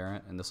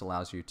transparent, and this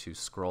allows you to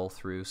scroll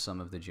through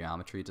some of the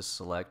geometry to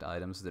select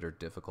items that are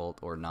difficult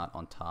or not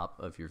on top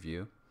of your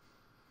view.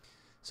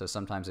 So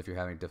sometimes if you're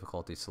having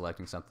difficulty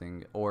selecting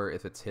something, or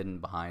if it's hidden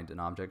behind an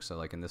object, so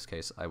like in this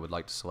case I would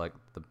like to select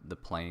the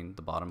plane,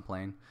 the bottom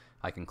plane,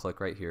 I can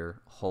click right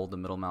here, hold the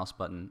middle mouse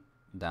button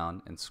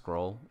down and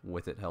scroll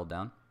with it held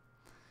down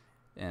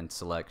and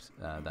select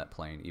that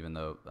plane, even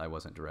though I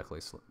wasn't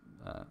directly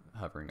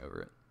hovering over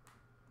it.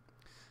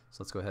 So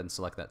let's go ahead and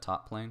select that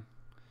top plane,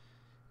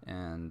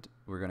 and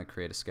we're going to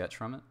create a sketch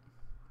from it.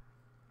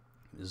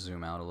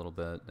 Zoom out a little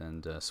bit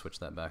and switch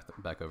that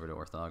back over to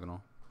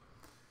orthogonal.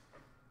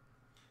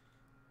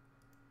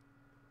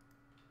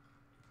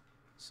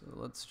 So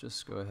let's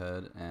just go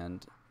ahead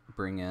and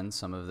bring in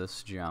some of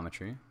this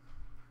geometry.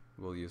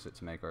 We'll use it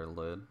to make our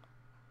lid.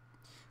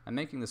 I'm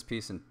making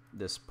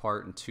this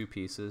part in two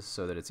pieces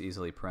so that it's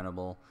easily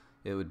printable.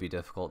 It would be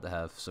difficult to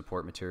have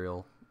support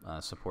material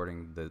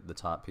supporting the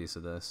top piece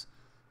of this,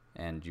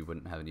 and you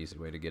wouldn't have an easy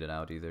way to get it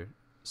out either.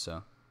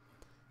 So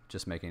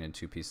just making it in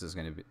two pieces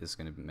is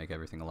going to make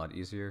everything a lot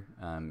easier.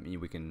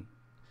 We can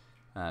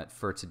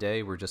for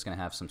today we're just going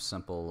to have some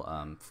simple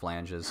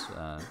flanges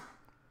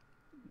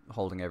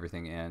holding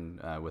everything in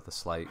with a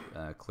slight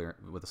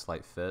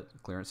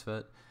clearance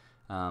fit.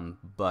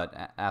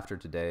 But after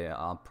today,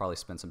 I'll probably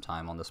spend some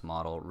time on this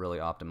model, really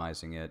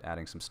optimizing it,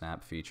 adding some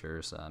snap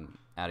features,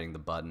 adding the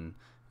button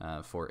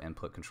for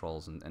input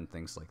controls and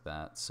things like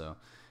that. So,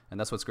 and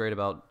that's what's great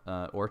about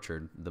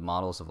Orchard. The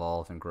models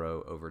evolve and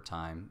grow over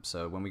time.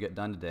 So when we get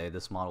done today,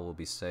 this model will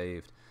be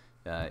saved.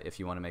 If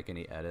you want to make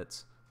any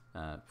edits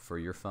for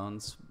your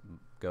phones,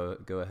 go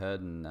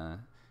ahead and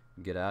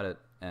get at it.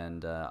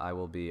 And I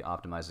will be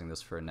optimizing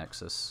this for a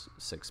Nexus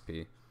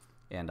 6P,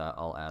 and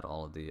I'll add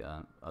all of the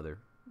other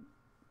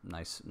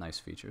nice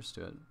features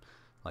to it,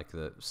 like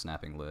the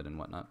snapping lid and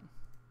whatnot.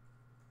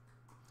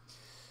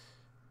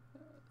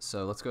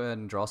 So let's go ahead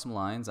and draw some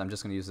lines. I'm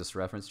just going to use this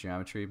reference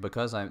geometry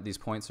because these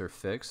points are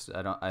fixed.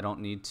 I don't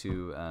need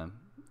to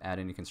add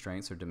any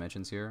constraints or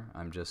dimensions here.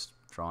 I'm just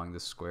drawing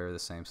this square the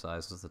same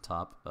size as the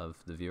top of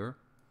the viewer.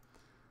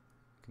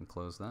 I can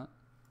close that,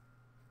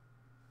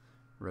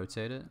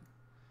 rotate it,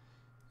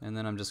 and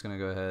then I'm just going to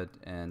go ahead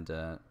and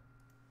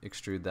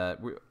extrude that.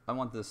 I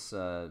want this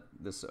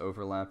this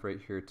overlap right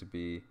here to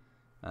be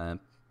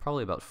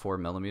probably about 4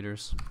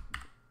 millimeters.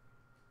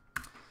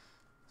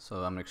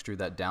 So I'm going to extrude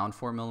that down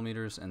 4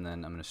 millimeters, and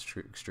then I'm going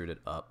to extrude it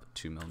up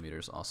 2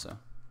 millimeters also.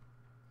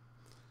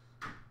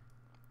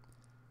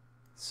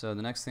 So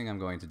the next thing I'm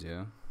going to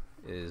do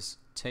is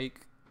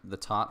take the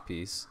top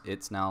piece,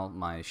 it's now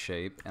my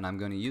shape, and I'm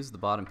going to use the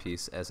bottom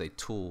piece as a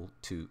tool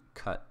to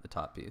cut the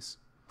top piece.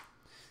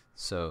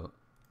 So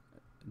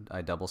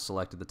I double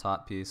selected the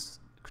top piece,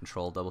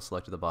 Control double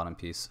selected the bottom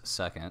piece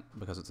second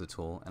because it's a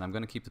tool, and I'm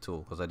going to keep the tool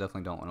because I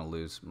definitely don't want to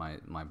lose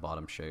my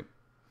bottom shape.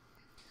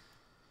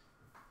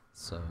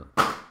 So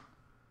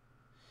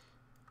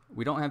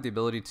we don't have the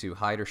ability to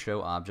hide or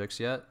show objects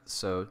yet,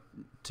 so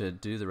to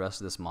do the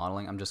rest of this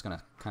modeling, I'm just going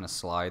to kind of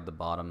slide the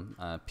bottom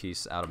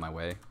piece out of my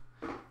way.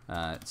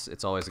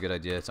 It's always a good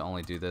idea to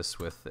only do this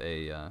with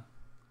a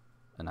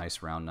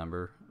nice round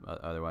number,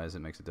 otherwise it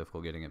makes it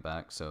difficult getting it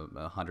back. So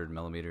 100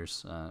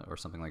 millimeters or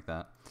something like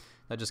that.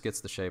 That just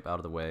gets the shape out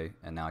of the way,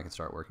 and now I can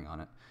start working on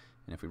it.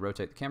 And if we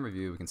rotate the camera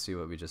view, we can see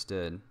what we just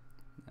did,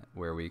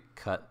 where we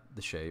cut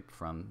the shape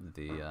from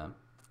the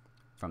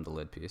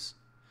lid piece.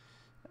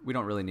 We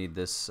don't really need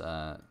this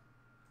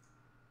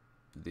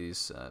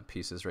these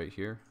pieces right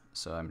here,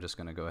 so I'm just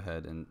going to go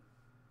ahead and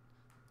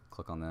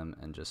click on them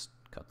and just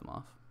cut them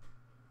off.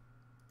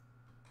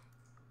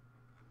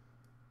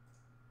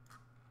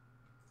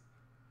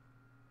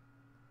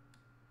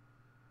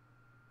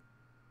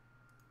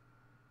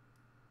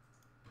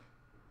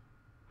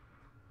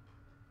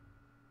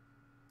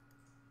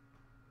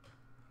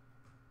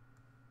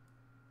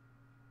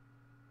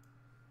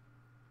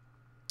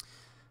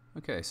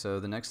 Okay, so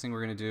the next thing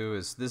we're going to do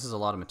is, this is a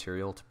lot of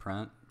material to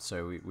print,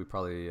 so we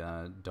probably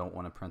don't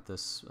want to print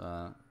this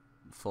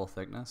full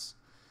thickness.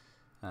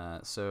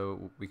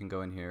 So we can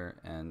go in here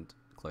and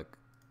click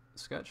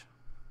Sketch.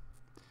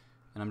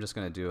 And I'm just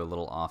going to do a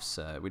little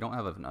offset. We don't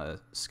have a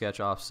sketch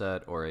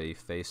offset or a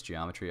face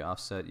geometry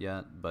offset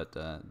yet, but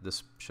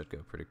this should go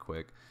pretty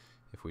quick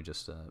if we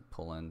just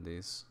pull in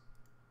these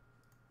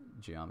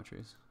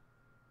geometries.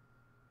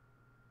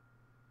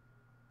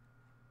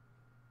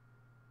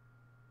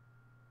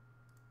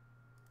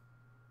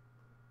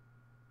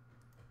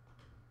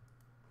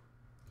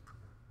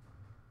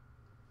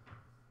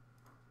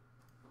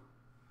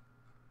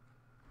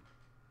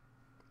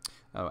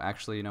 Oh,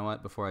 actually, you know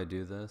what? Before I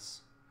do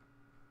this,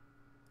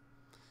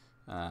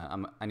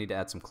 I need to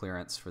add some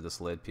clearance for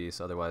this lid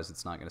piece. Otherwise,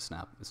 it's not going to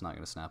snap. It's not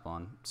going to snap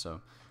on. So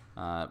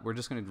we're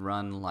just going to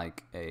run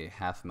like a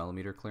 ½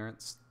 millimeter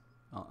clearance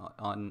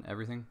on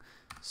everything.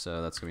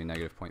 So that's going to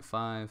be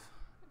 -0.5,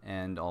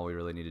 and all we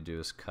really need to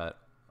do is cut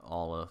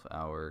all of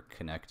our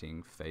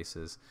connecting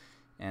faces.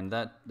 And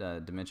that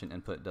dimension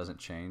input doesn't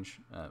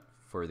change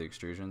for the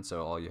extrusion.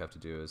 So all you have to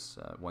do is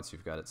once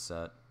you've got it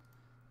set,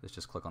 is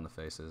just click on the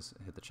faces,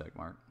 hit the check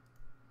mark.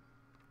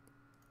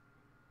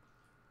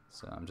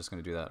 So I'm just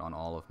going to do that on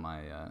all of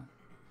my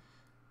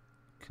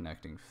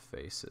connecting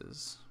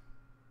faces.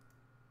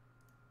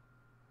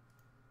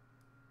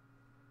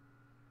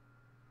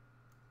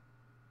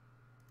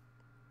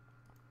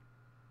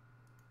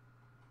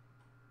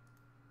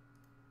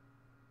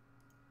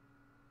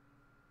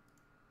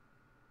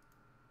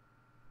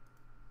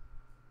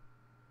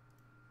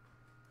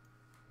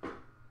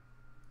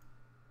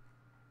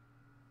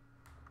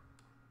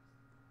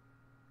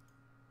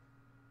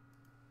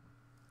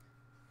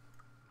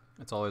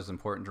 It's always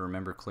important to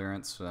remember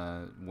clearance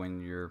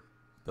when you're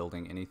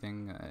building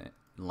anything.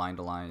 Line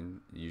to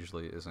line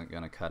usually isn't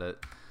going to cut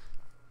it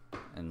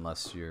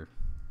unless you're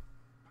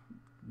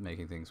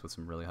making things with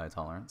some really high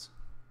tolerance.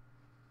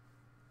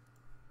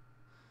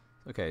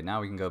 Okay, now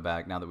we can go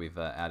back, now that we've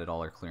added all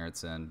our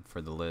clearance in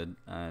for the lid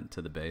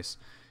to the base,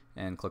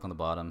 and click on the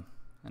bottom.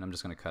 And I'm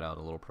just going to cut out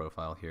a little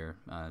profile here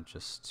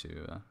just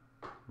to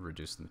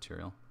reduce the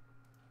material.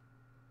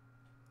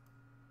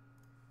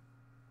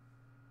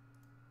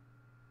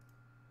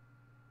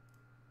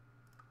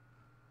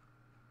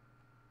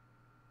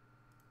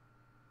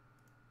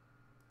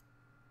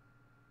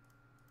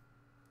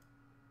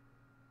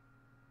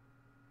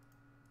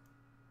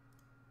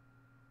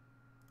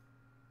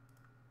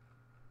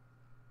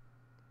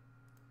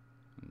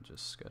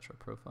 Just sketch our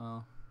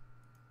profile.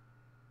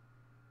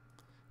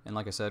 And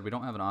like I said, we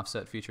don't have an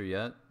offset feature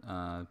yet,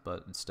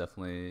 but it's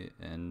definitely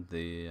in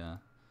the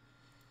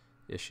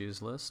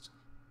issues list.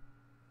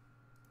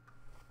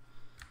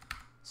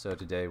 So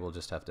today we'll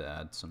just have to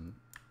add some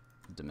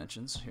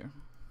dimensions here.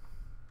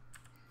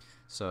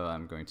 So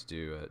I'm going to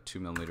do a 2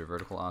 mm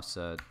vertical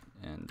offset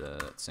and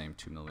that same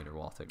 2 mm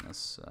wall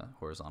thickness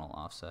horizontal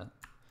offset.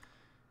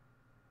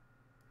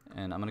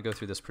 And I'm going to go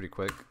through this pretty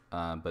quick,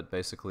 but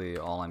basically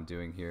all I'm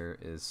doing here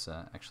is,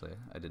 actually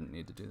I didn't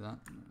need to do that.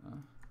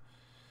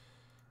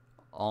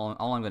 All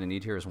I'm going to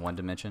need here is 1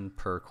 dimension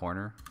per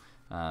corner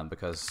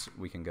because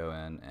we can go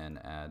in and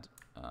add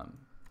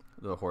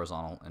the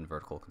horizontal and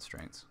vertical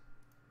constraints.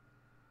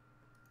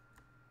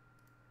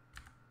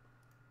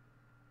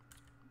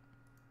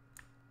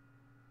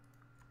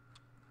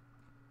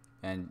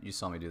 And you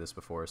saw me do this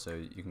before, so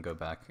you can go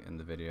back in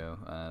the video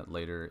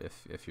later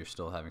if you're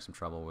still having some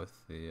trouble with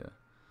the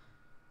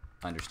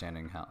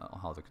understanding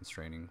how the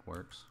constraining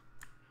works.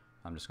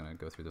 I'm just going to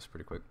go through this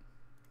pretty quick.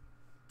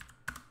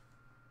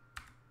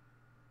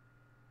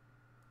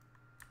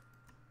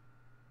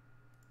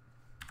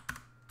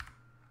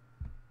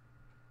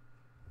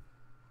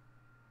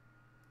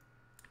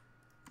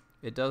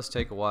 It does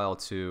take a while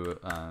to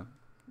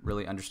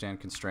really understand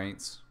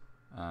constraints.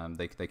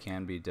 They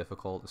can be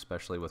difficult,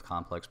 especially with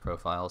complex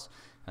profiles.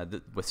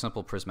 With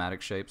simple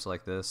prismatic shapes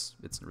like this,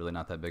 it's really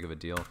not that big of a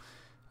deal.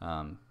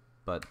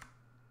 But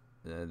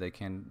they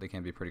can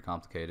be pretty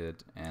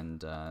complicated,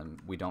 and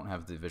we don't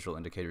have the visual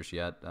indicators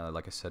yet,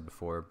 like I said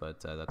before,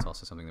 but that's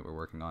also something that we're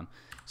working on,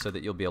 so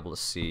that you'll be able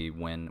to see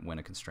when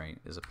a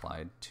constraint is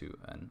applied to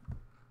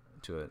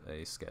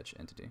a sketch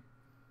entity.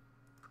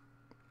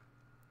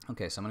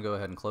 Okay, so I'm going to go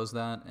ahead and close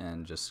that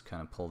and just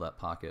kind of pull that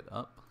pocket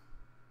up.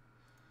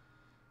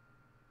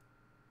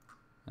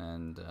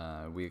 And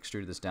we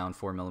extruded this down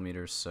 4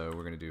 mm, so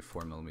we're going to do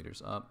 4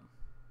 mm up.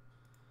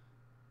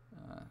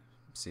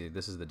 See,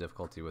 this is the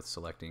difficulty with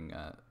selecting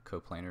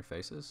coplanar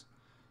faces.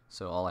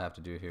 So all I have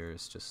to do here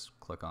is just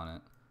click on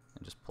it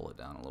and just pull it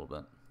down a little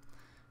bit.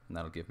 And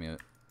that'll give me a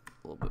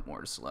little bit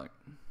more to select.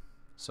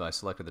 So I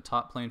selected the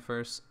top plane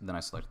first, then I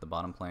selected the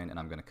bottom plane, and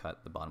I'm going to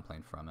cut the bottom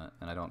plane from it.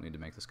 And I don't need to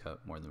make this cut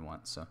more than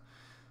once.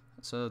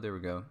 So there we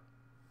go.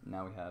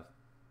 Now we have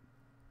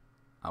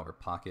our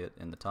pocket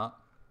in the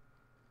top.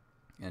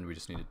 And we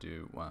just need to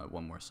do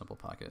one more simple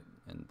pocket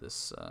in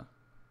this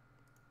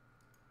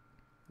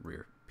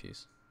rear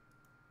piece.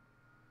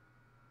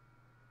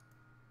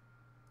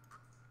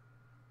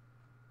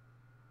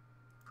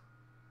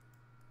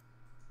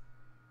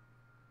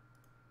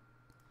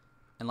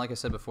 And like I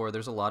said before,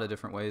 there's a lot of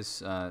different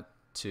ways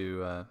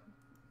to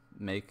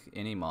make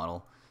any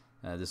model.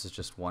 This is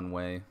just one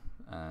way,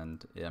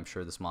 and I'm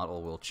sure this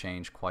model will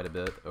change quite a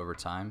bit over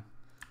time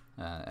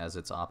as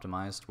it's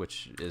optimized,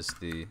 which is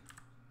the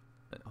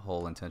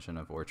whole intention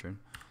of Orchard.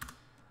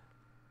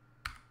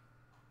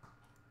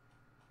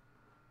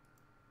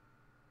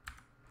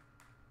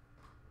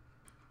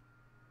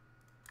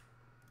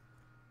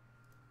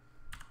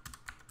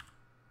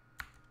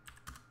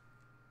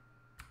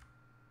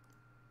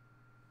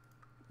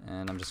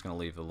 And I'm just going to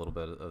leave a little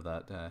bit of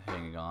that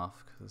hanging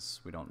off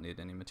because we don't need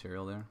any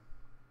material there.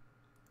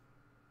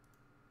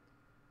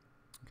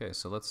 Okay,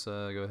 so let's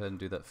go ahead and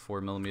do that 4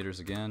 millimeters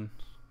again.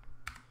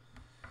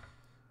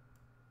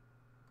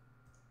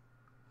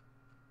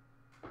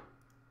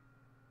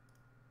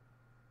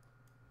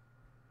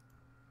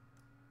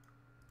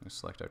 We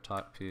select our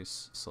top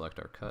piece, select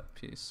our cut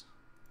piece.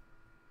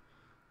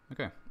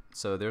 Okay,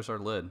 so there's our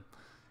lid.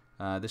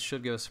 This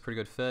should give us a pretty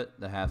good fit,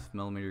 the 0.5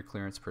 millimeter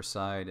clearance per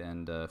side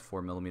and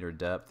 4 millimeter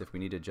depth. If we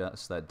need to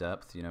adjust that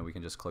depth, you know, we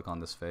can just click on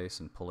this face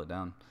and pull it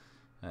down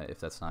if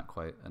that's not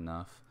quite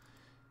enough.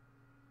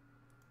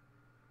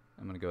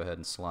 I'm going to go ahead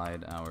and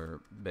slide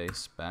our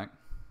base back.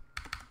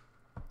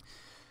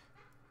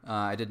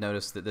 I did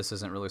notice that this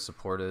isn't really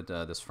supported.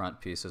 This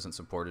front piece isn't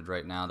supported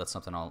right now. That's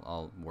something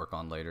I'll work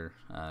on later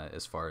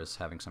as far as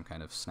having some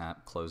kind of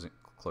snap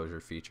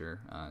closure feature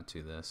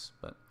to this,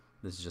 but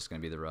this is just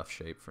going to be the rough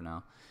shape for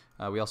now.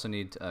 We also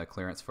need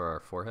clearance for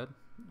our forehead,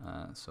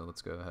 so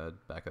let's go ahead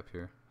back up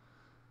here,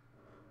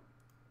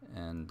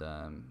 and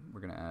we're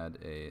going to add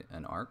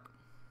an arc.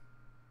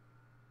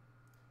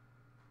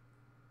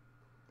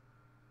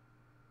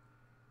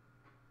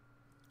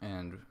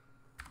 And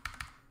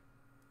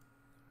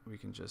we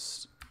can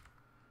just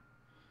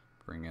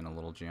bring in a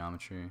little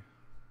geometry.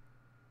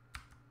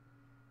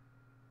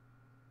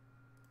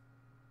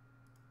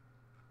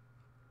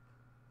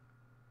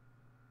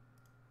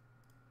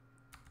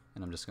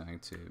 And I'm just going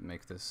to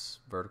make this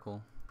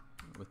vertical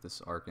with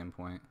this arc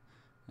endpoint,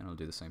 and I'll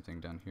do the same thing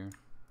down here.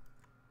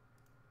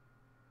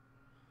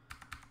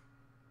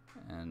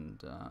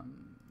 And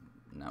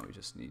now we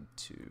just need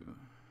to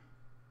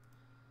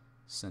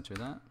center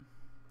that.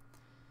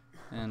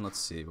 And let's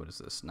see, what is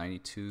this,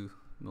 92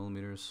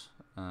 millimeters?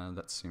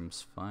 That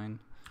seems fine.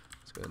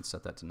 Let's go ahead and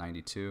set that to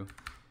 92.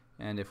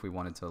 And if we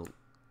wanted to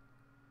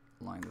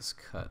line this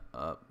cut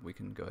up, we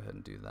can go ahead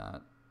and do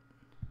that.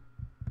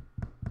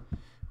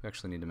 We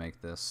actually need to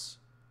make this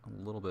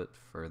a little bit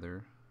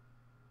further,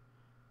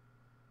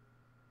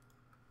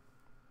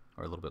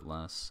 or a little bit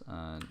less.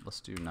 Let's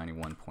do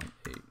 91.8.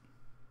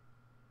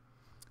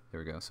 There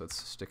we go. So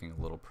it's sticking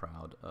a little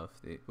proud of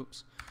the,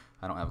 oops,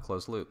 I don't have a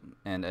closed loop.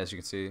 And as you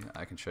can see,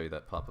 I can show you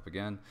that pop-up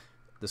again.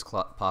 This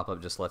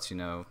pop-up just lets you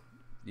know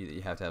that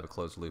you have to have a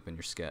closed loop in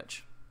your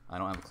sketch. I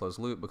don't have a closed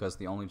loop because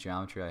the only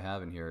geometry I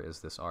have in here is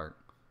this arc.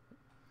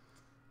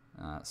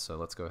 So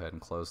let's go ahead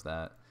and close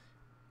that.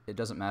 It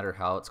doesn't matter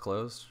how it's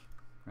closed,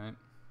 right?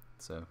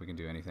 So we can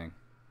do anything.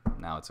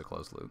 Now it's a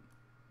closed loop.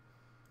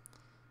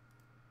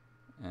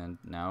 And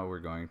now we're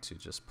going to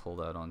just pull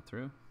that on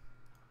through.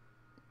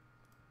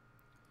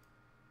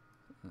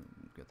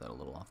 Get that a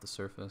little off the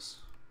surface.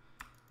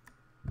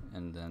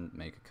 And then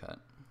make a cut.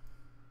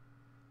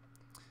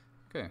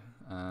 Okay,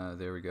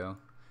 there we go.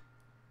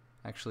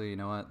 Actually, you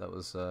know what? That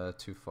was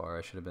too far.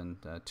 I should have been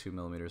 2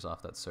 millimeters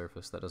off that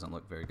surface. That doesn't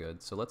look very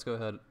good. So let's go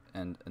ahead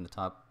and in the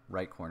top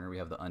right corner we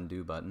have the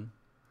undo button.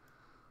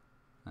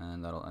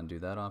 And that'll undo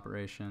that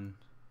operation.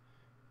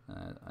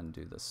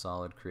 Undo the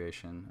solid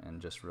creation.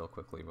 And just real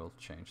quickly we'll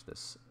change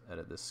this,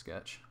 edit this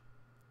sketch.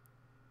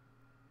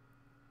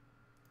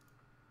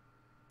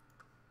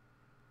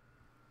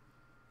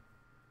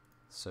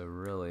 So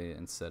really,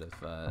 instead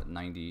of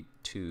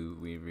 92,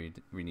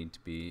 we need to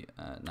be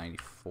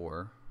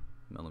 94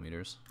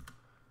 millimeters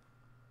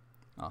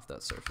off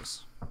that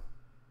surface.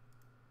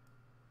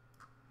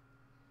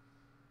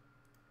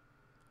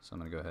 So I'm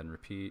going to go ahead and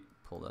repeat,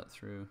 pull that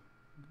through,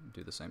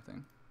 do the same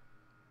thing.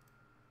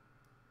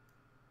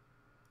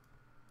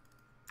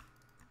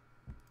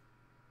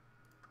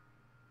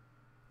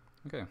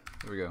 Okay,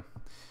 there we go.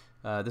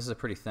 This is a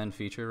pretty thin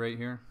feature right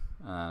here.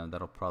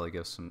 That'll probably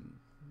give some,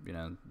 you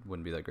know,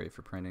 wouldn't be that great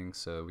for printing,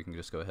 so we can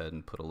just go ahead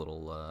and put a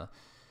little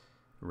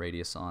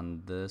radius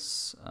on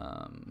this.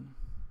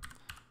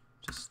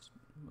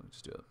 We'll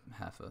just do a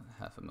half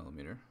a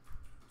millimeter.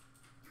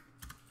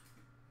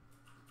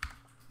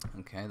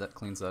 Okay, that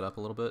cleans that up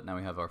a little bit. Now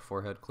we have our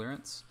forehead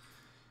clearance,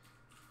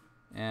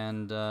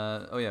 and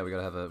oh yeah,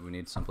 we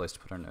need some place to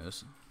put our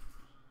nose.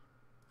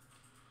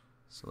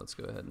 So let's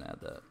go ahead and add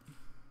that.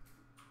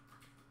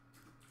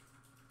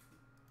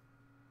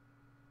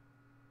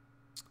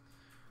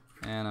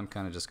 And I'm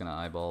kind of just going to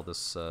eyeball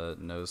this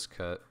nose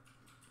cut.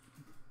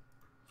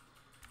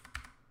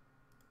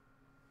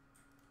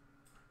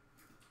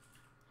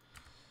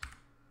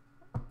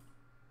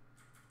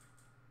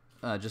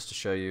 Just to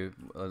show you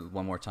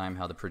one more time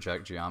how the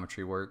project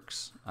geometry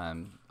works,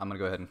 I'm going to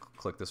go ahead and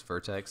click this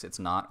vertex. It's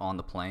not on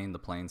the plane, the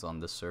plane's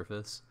on this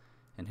surface,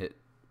 and hit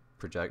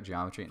project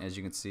geometry. And as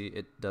you can see,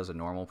 it does a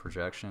normal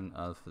projection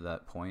of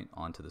that point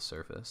onto the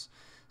surface.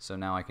 So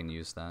now I can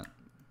use that.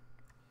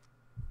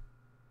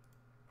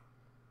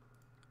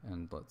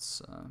 And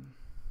let's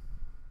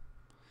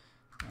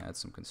Add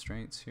some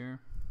constraints here.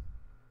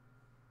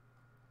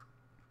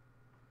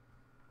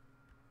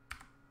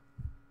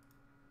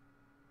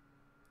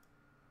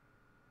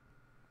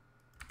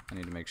 I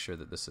need to make sure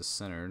that this is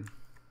centered.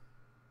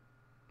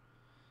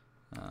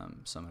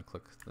 So I'm going to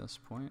click this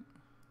point.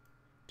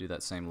 Do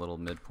that same little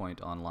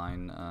midpoint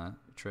online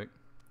trick.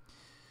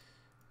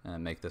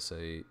 And make this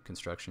a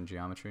construction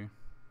geometry.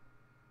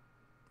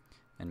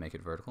 And make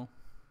it vertical.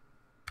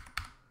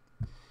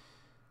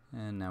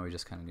 And now we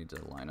just kind of need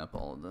to line up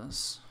all of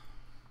this.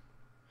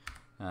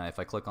 If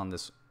I click on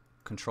this,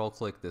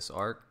 control-click this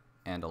arc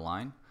and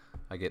align,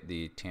 I get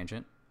the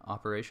tangent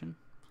operation.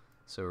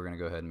 So we're going to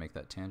go ahead and make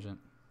that tangent.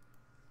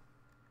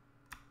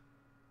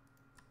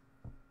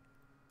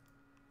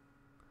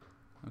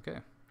 Okay,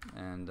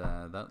 and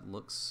that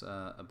looks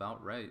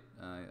about right.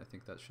 I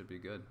think that should be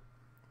good.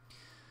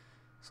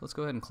 So let's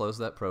go ahead and close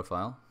that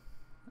profile.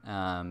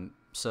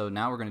 So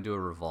now we're going to do a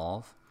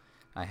revolve.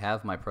 I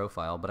have my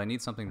profile, but I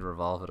need something to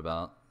revolve it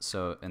about.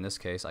 So in this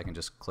case, I can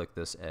just click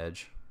this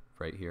edge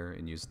right here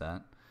and use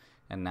that.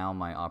 And now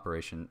my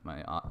operation,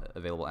 my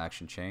available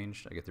action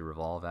changed. I get the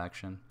revolve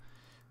action.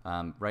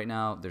 Right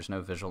now, there's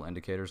no visual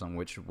indicators on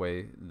which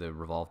way the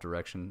revolve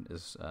direction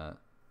is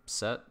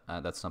set.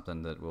 That's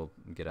something that we'll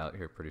get out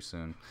here pretty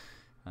soon.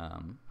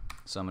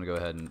 So I'm going to go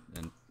ahead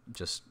and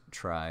just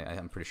try.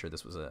 I'm pretty sure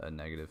this was a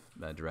negative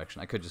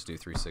direction. I could just do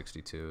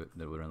 362.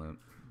 It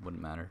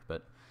wouldn't matter,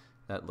 but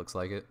that looks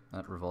like it.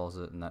 That revolves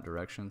it in that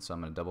direction. So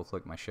I'm going to double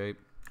click my shape,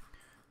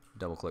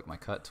 double click my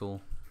cut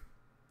tool,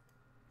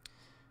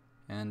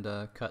 and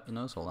cut the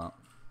nose hole out.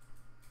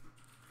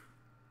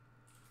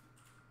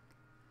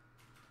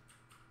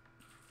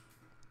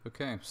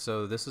 Okay,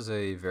 so this is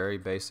a very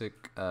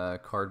basic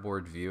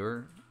cardboard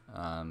viewer.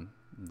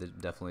 There's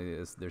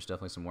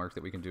definitely some work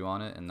that we can do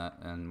on it,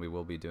 and we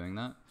will be doing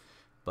that.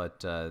 But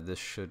this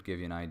should give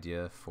you an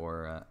idea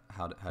for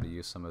how to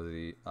use some of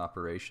the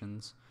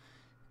operations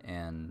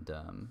and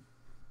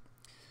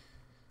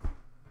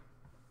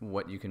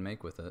what you can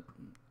make with it.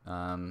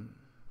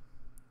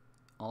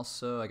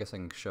 Also, I guess I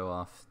can show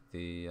off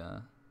the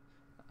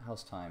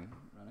how's time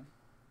running.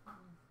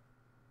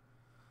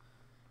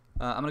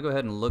 I'm going to go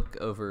ahead and look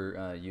over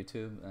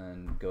YouTube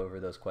and go over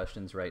those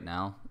questions right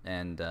now.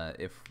 And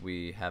if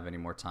we have any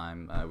more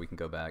time, we can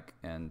go back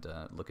and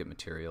look at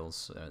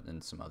materials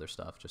and some other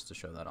stuff just to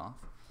show that off.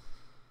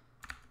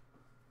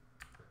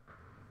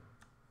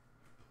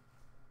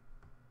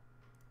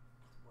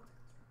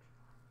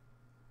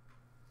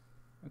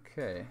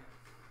 Okay.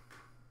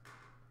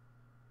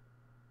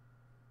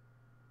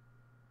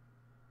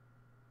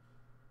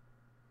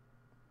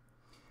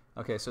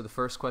 Okay, so the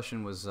first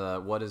question was,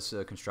 what does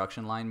a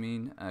construction line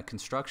mean? A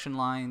construction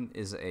line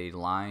is a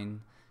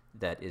line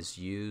that is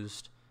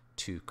used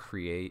to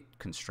create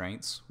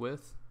constraints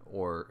with,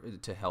 or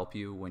to help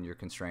you when you're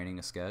constraining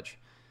a sketch.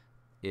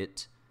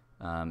 It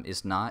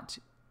is not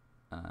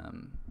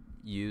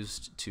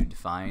used to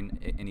define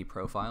any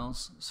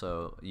profiles,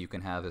 so you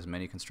can have as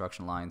many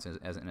construction lines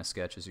as in a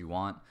sketch as you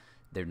want.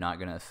 They're not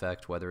going to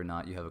affect whether or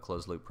not you have a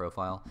closed loop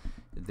profile.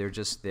 They're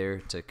just there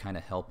to kind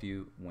of help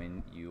you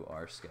when you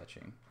are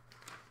sketching.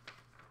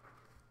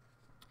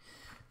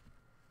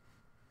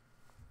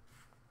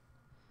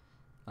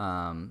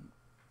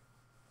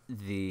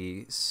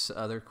 The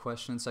other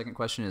question, second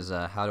question is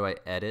how do I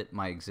edit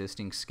my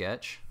existing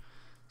sketch?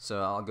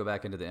 So I'll go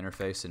back into the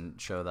interface and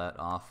show that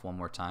off one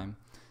more time.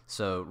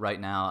 So right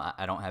now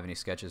I don't have any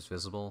sketches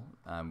visible.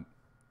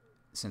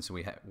 Since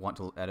we want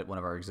to edit one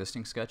of our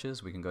existing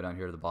sketches, we can go down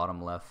here to the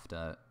bottom left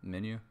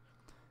menu,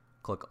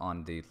 click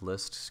on the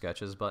List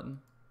Sketches button.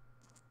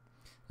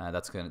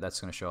 That's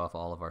gonna show off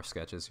all of our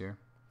sketches here.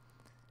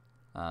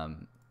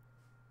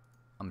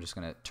 I'm just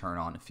going to turn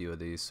on a few of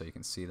these so you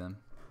can see them.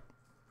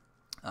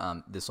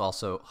 This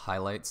also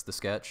highlights the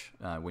sketch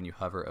when you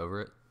hover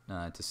over it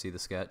to see the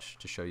sketch,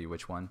 to show you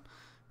which one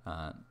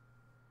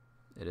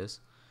it is.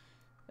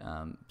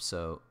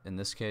 So in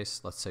this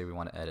case, let's say we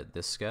want to edit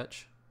this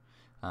sketch.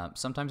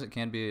 Sometimes it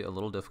can be a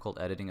little difficult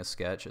editing a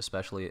sketch,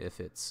 especially if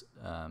it's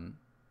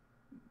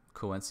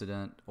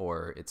coincident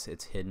or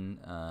it's hidden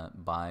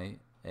by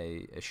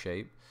a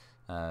shape.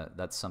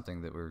 That's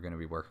something that we're going to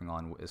be working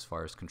on as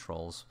far as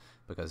controls,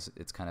 because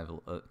it's kind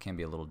of can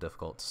be a little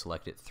difficult to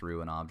select it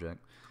through an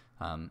object.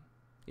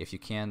 If you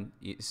can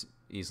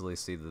easily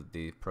see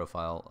the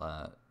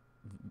profile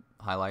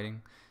highlighting,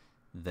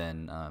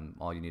 then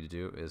all you need to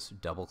do is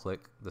double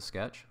click the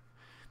sketch.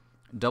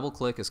 Double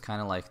click is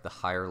kind of like the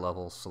higher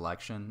level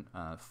selection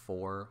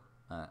for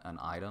an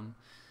item.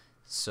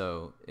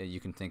 So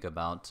you can think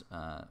about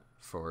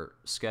for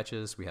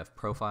sketches, we have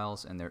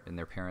profiles, and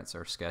their parents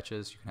are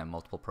sketches. You can have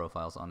multiple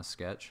profiles on a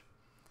sketch.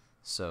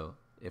 So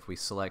if we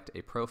select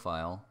a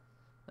profile,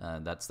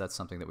 that's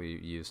something that we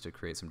use to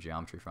create some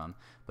geometry from.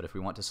 But if we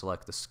want to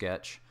select the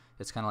sketch,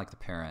 it's kind of like the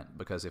parent,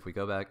 because if we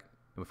go back,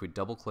 if we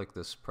double click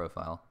this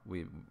profile,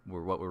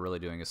 what we're really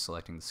doing is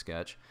selecting the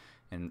sketch,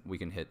 and we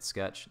can hit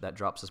sketch. That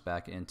drops us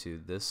back into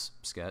this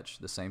sketch,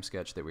 the same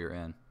sketch that we were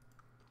in.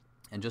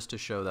 And just to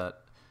show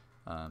that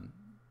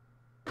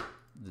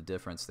the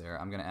difference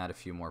there, I'm going to add a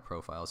few more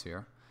profiles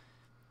here.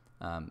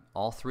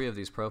 All three of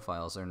these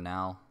profiles are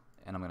now,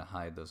 and I'm going to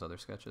hide those other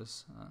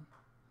sketches.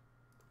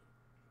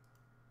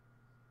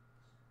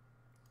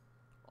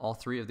 All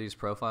three of these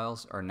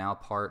profiles are now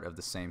part of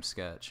the same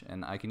sketch,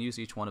 and I can use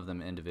each one of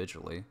them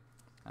individually.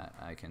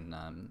 I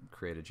can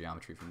create a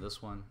geometry from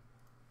this one,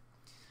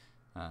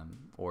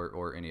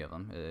 or any of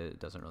them. It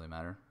doesn't really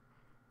matter.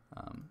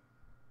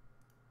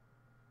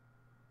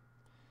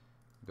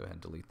 Go ahead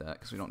and delete that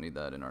because we don't need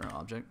that in our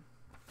object.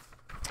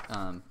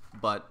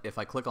 But if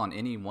I click on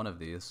any one of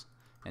these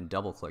and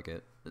double click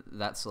it,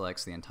 that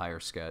selects the entire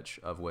sketch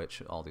of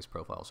which all these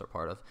profiles are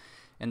part of.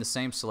 And the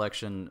same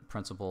selection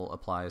principle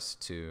applies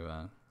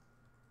to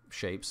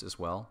shapes as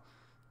well.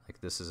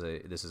 Like this is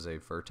a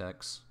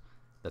vertex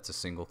that's a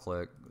single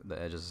click,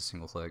 the edge is a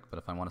single click, but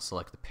if I want to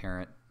select the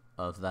parent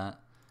of that,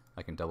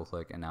 I can double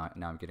click, and now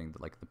I'm getting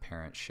the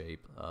parent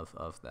shape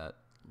of that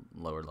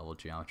lower level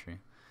geometry.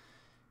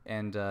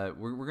 And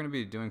we're going to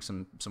be doing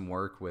some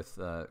work with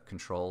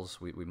controls.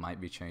 We might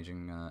be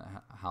changing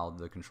how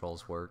the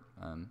controls work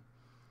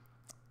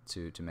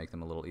to make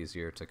them a little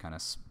easier to kind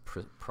of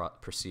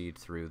proceed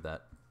through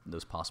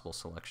those possible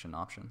selection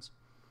options.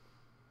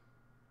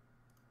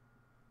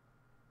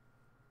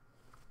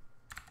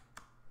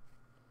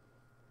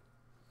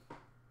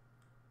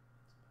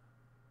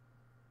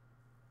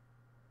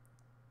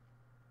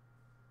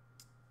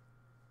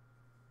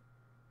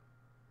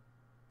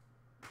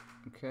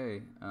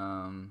 Okay.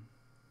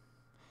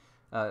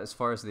 As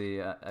far as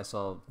I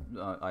saw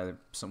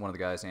one of the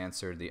guys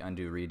answered the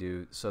undo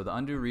redo. So the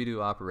undo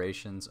redo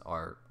operations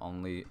are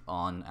only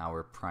on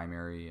our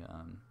primary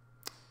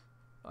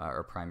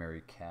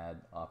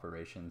CAD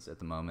operations at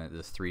the moment. The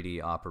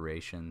 3D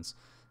operations,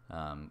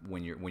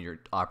 when you're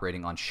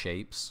operating on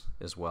shapes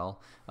as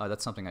well.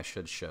 That's something I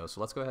should show. So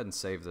let's go ahead and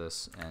save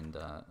this, and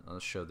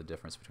let's show the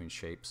difference between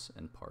shapes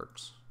and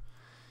parts.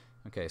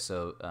 Okay,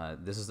 so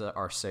this is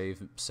our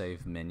save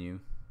menu.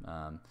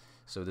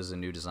 So this is a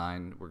new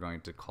design. We're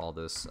going to call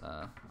this,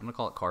 I'm going to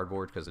call it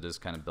cardboard because it is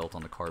kind of built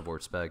on the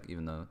cardboard spec,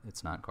 even though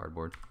it's not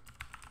cardboard.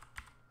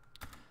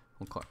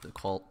 We'll call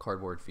it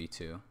cardboard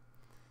V2.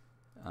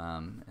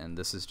 And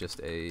this is just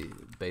a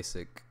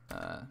basic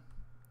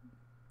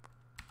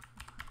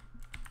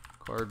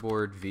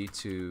cardboard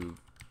V2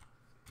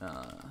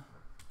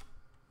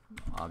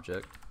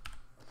 object.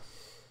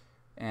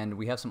 And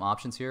we have some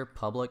options here,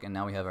 public, and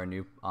now we have our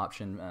new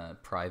option,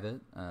 private.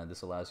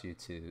 This allows you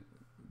to,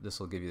 this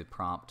will give you the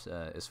prompt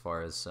as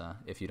far as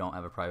if you don't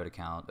have a private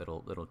account,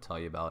 it'll tell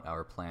you about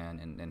our plan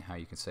and how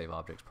you can save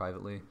objects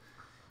privately.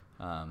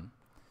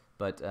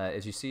 But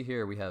as you see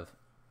here, we have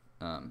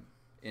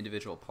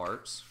individual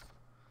parts.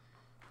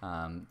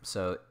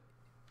 So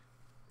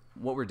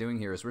what we're doing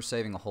here is we're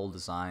saving a whole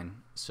design.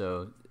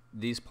 So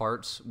these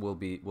parts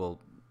will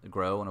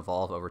grow and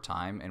evolve over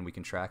time, and we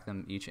can track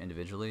them each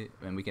individually,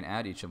 and we can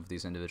add each of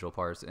these individual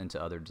parts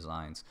into other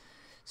designs.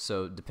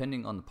 So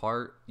depending on the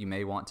part, you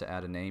may want to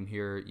add a name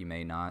here, you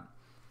may not.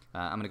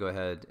 I'm going to go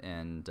ahead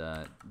and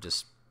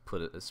just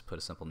put a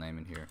simple name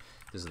in here.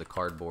 This is the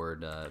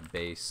cardboard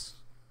base,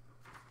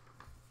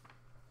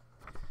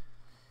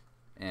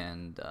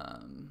 and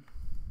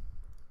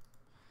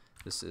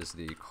this is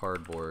the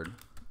cardboard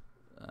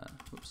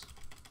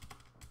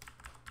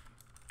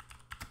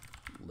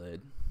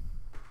lid.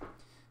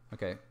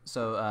 Okay,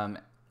 so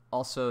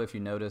also if you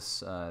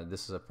notice,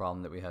 this is a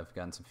problem that we have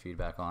gotten some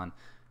feedback on.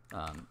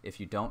 If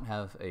you don't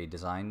have a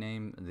design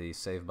name, the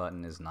save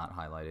button is not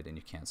highlighted and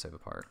you can't save a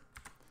part.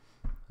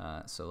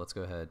 So let's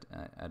go ahead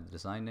and add the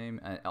design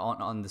name.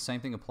 On the same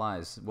thing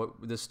applies.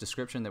 This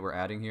description that we're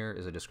adding here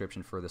is a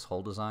description for this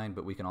whole design,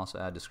 but we can also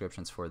add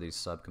descriptions for these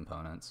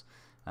subcomponents.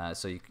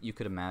 So you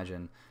could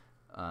imagine,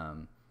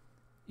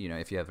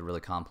 if you have a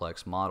really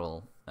complex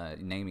model,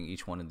 naming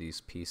each one of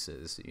these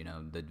pieces,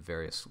 the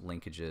various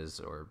linkages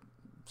or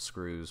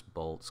screws,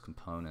 bolts,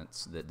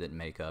 components that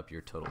make up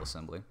your total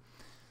assembly.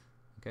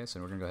 Okay,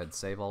 so we're going to go ahead and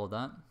save all of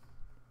that.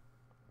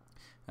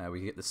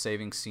 We get the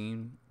saving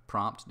scene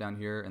prompt down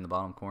here in the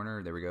bottom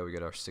corner. There we go, we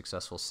get our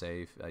successful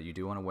save. You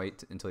do want to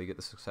wait until you get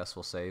the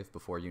successful save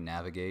before you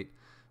navigate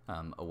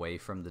away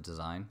from the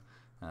design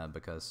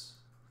because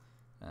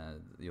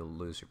you'll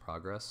lose your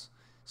progress.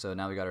 So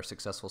now we got our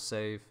successful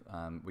save.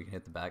 We can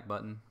hit the back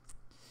button.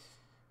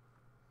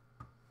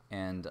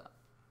 And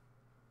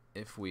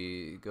if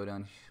we go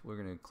down, we're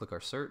going to click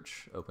our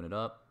search, open it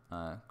up,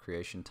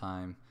 creation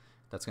time.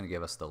 That's going to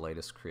give us the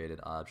latest created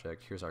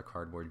object. Here's our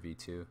cardboard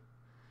V2.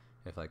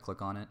 If I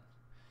click on it,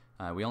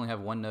 we only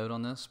have one node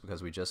on this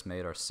because we just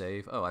made our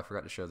save. Oh, I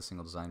forgot to show the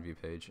single design view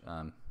page.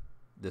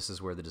 This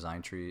is where the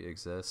design tree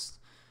exists.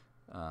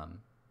 Let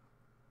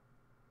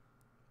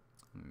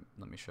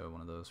me show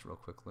one of those real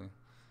quickly.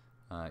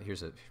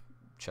 Here's a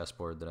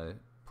chessboard that I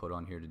put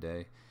on here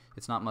today.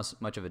 It's not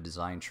much of a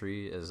design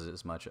tree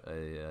as much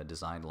a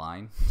design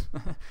line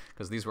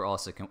because these were all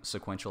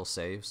sequential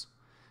saves.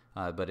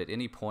 But at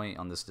any point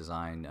on this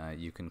design,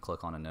 you can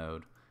click on a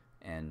node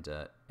and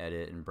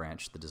edit and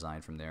branch the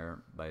design from there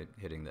by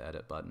hitting the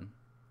edit button.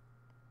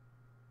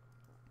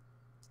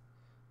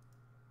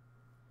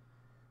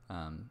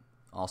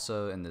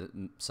 Also in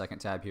the second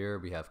tab here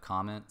we have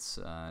comments,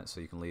 so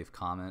you can leave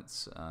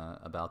comments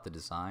about the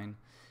design.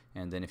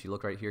 And then if you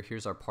look right here,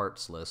 here's our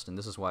parts list, and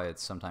this is why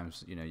it's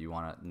sometimes you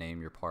want to name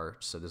your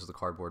parts. So this is the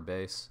cardboard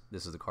base,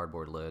 this is the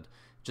cardboard lid.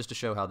 Just to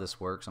show how this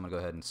works, I'm going to go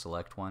ahead and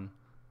select one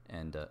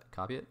and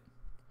copy it.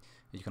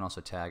 You can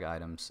also tag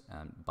items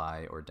and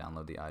buy or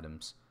download the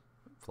items,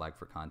 flag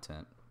for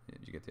content.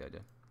 You get the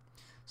idea.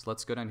 So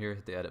let's go down here,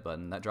 hit the edit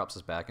button. That drops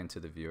us back into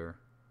the viewer.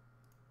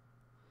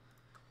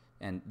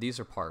 And these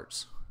are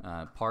parts.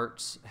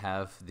 Parts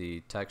have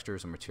the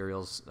textures and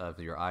materials of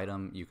your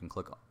item. You can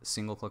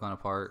single click on a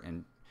part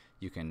and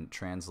you can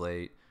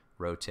translate,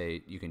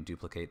 rotate, you can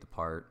duplicate the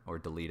part or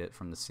delete it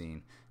from the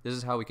scene. This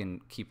is how we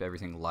can keep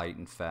everything light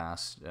and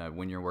fast.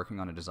 When you're working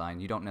on a design,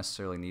 you don't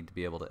necessarily need to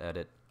be able to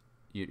edit.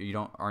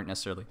 You aren't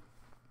necessarily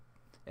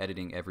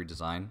editing every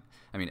design.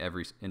 I mean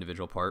every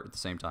individual part at the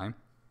same time.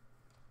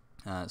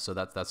 So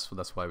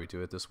that's why we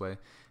do it this way.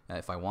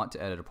 If I want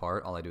to edit a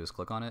part, all I do is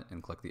click on it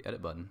and click the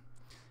edit button.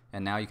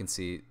 And now you can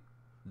see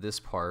this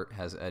part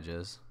has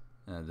edges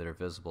that are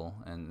visible,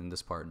 and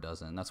this part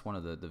doesn't. And that's one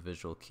of the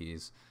visual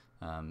keys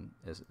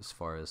as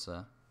far as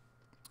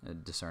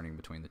discerning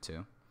between the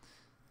two.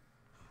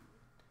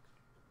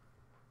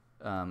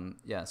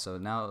 Yeah, so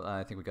now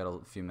I think we got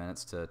a few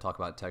minutes to talk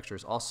about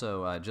textures.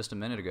 Also, just a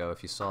minute ago,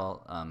 if you saw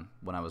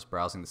when I was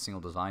browsing the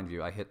single design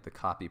view, I hit the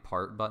copy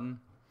part button.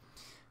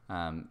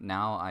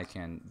 Now I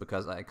can,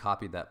 because I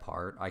copied that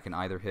part, I can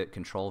either hit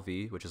Control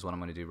V, which is what I'm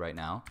going to do right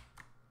now,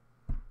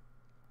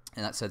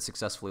 and that said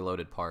successfully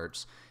loaded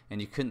parts. And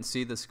you couldn't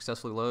see the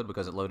successfully load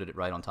because it loaded it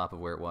right on top of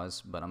where it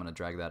was, but I'm going to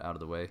drag that out of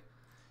the way.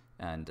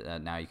 And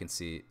now you can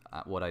see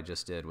what I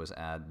just did was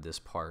add this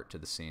part to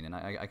the scene, and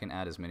I can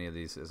add as many of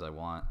these as I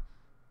want.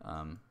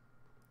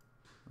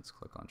 Let's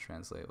click on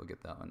translate, we'll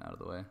get that one out of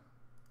the way.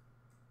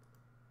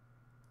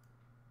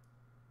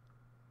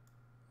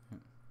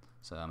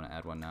 So I'm going to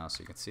add one now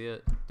so you can see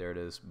it. There it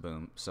is,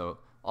 boom. So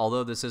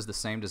although this is the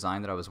same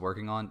design that I was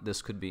working on,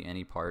 this could be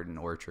any part in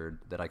Orchard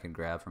that I can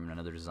grab from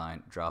another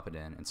design, drop it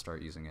in, and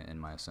start using it in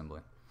my assembly.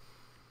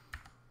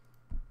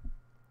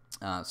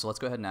 So let's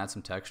go ahead and add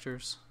some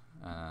textures.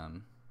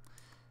 You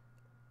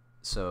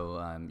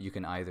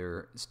can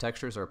either,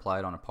 textures are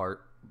applied on a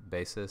part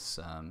basis,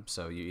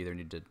 so you either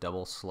need to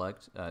double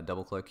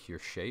click your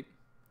shape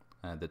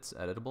that's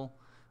editable,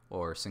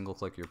 or single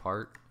click your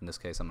part. In this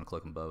case I'm going to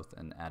click them both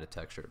and add a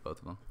texture to both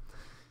of them.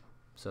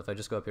 So if I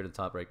just go up here to the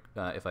top right,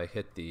 if I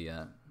hit the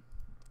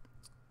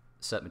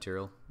set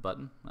material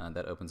button,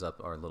 that opens up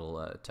our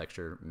little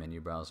texture menu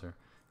browser.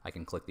 I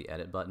can click the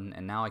edit button,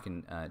 and now I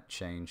can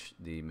change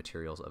the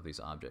materials of these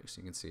objects.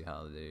 You can see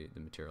how the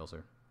materials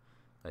are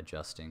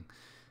adjusting.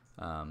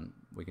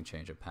 We can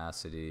change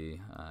opacity,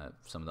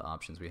 some of the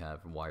options we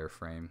have,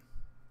 wireframe.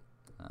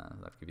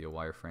 That'll give you a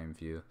wireframe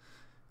view.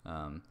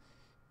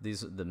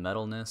 The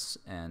metalness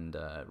and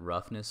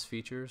roughness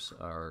features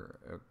are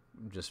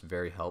just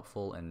very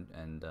helpful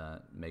and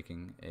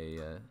making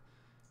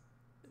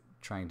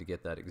trying to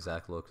get that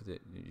exact look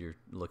that you're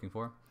looking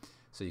for.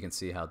 So you can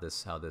see how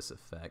this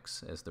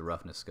affects as the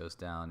roughness goes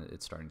down.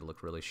 It's starting to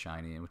look really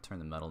shiny, and we turn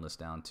the metalness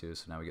down too.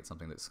 So now we get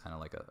something that's kind of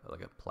like a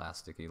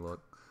plasticky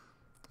look.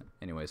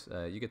 Anyways,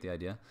 you get the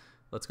idea.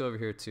 Let's go over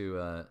here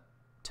to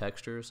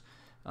textures.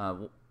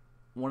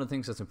 One of the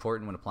things that's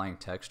important when applying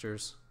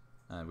textures,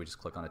 we just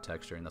click on a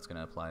texture and that's going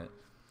to apply it,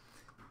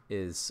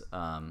 is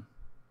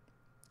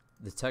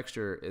the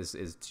texture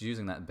is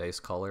using that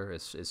base color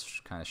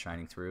is kind of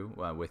shining through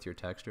with your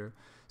texture.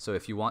 So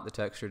if you want the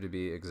texture to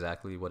be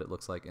exactly what it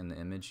looks like in the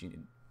image, you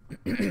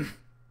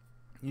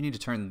need to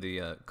turn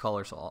the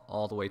colors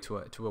all the way to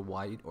a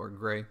white or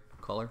gray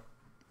color.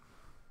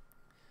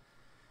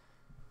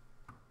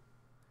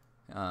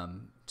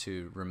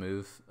 To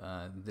remove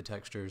the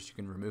textures, you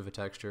can remove a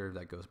texture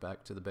that goes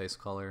back to the base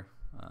color,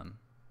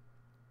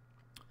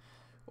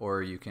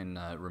 or you can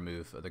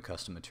remove the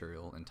custom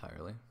material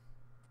entirely.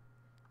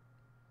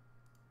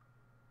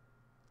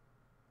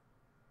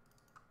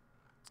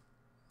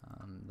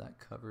 That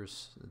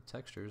covers the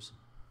textures.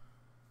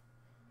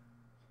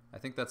 I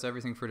think that's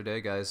everything for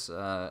today, guys.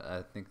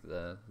 I think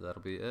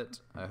that'll be it.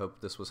 I hope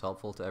this was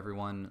helpful to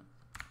everyone.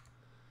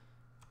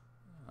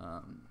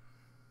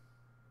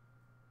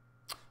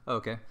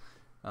 Okay,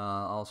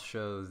 I'll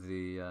show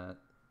the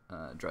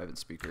drive-in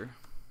speaker.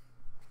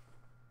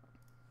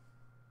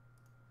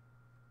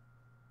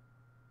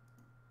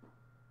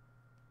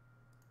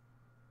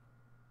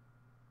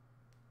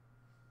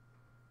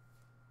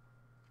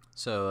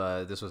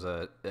 So this was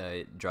a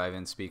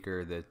drive-in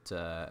speaker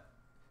that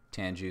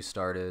Tanju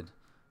started.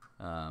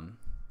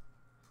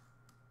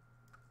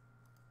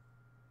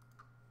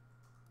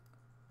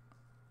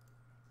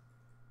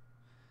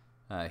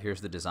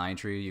 Here's the design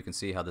tree. You can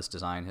see how this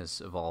design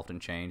has evolved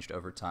and changed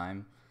over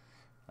time.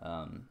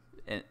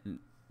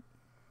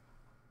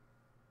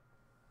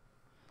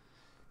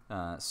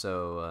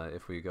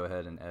 If we go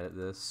ahead and edit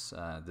this,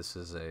 this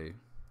is a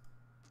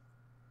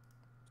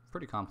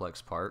pretty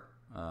complex part.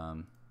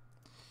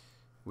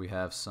 We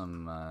have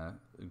some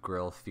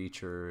grill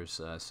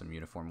features, some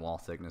uniform wall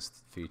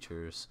thickness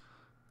features.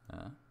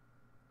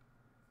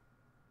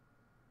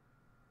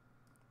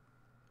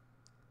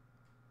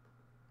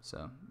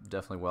 So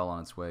definitely well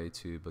on its way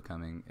to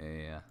becoming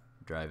a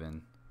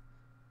drive-in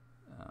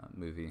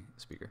movie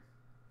speaker.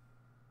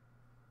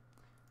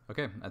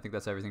 Okay, I think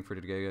that's everything for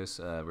today, guys.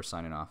 We're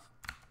signing off.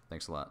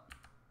 Thanks a lot.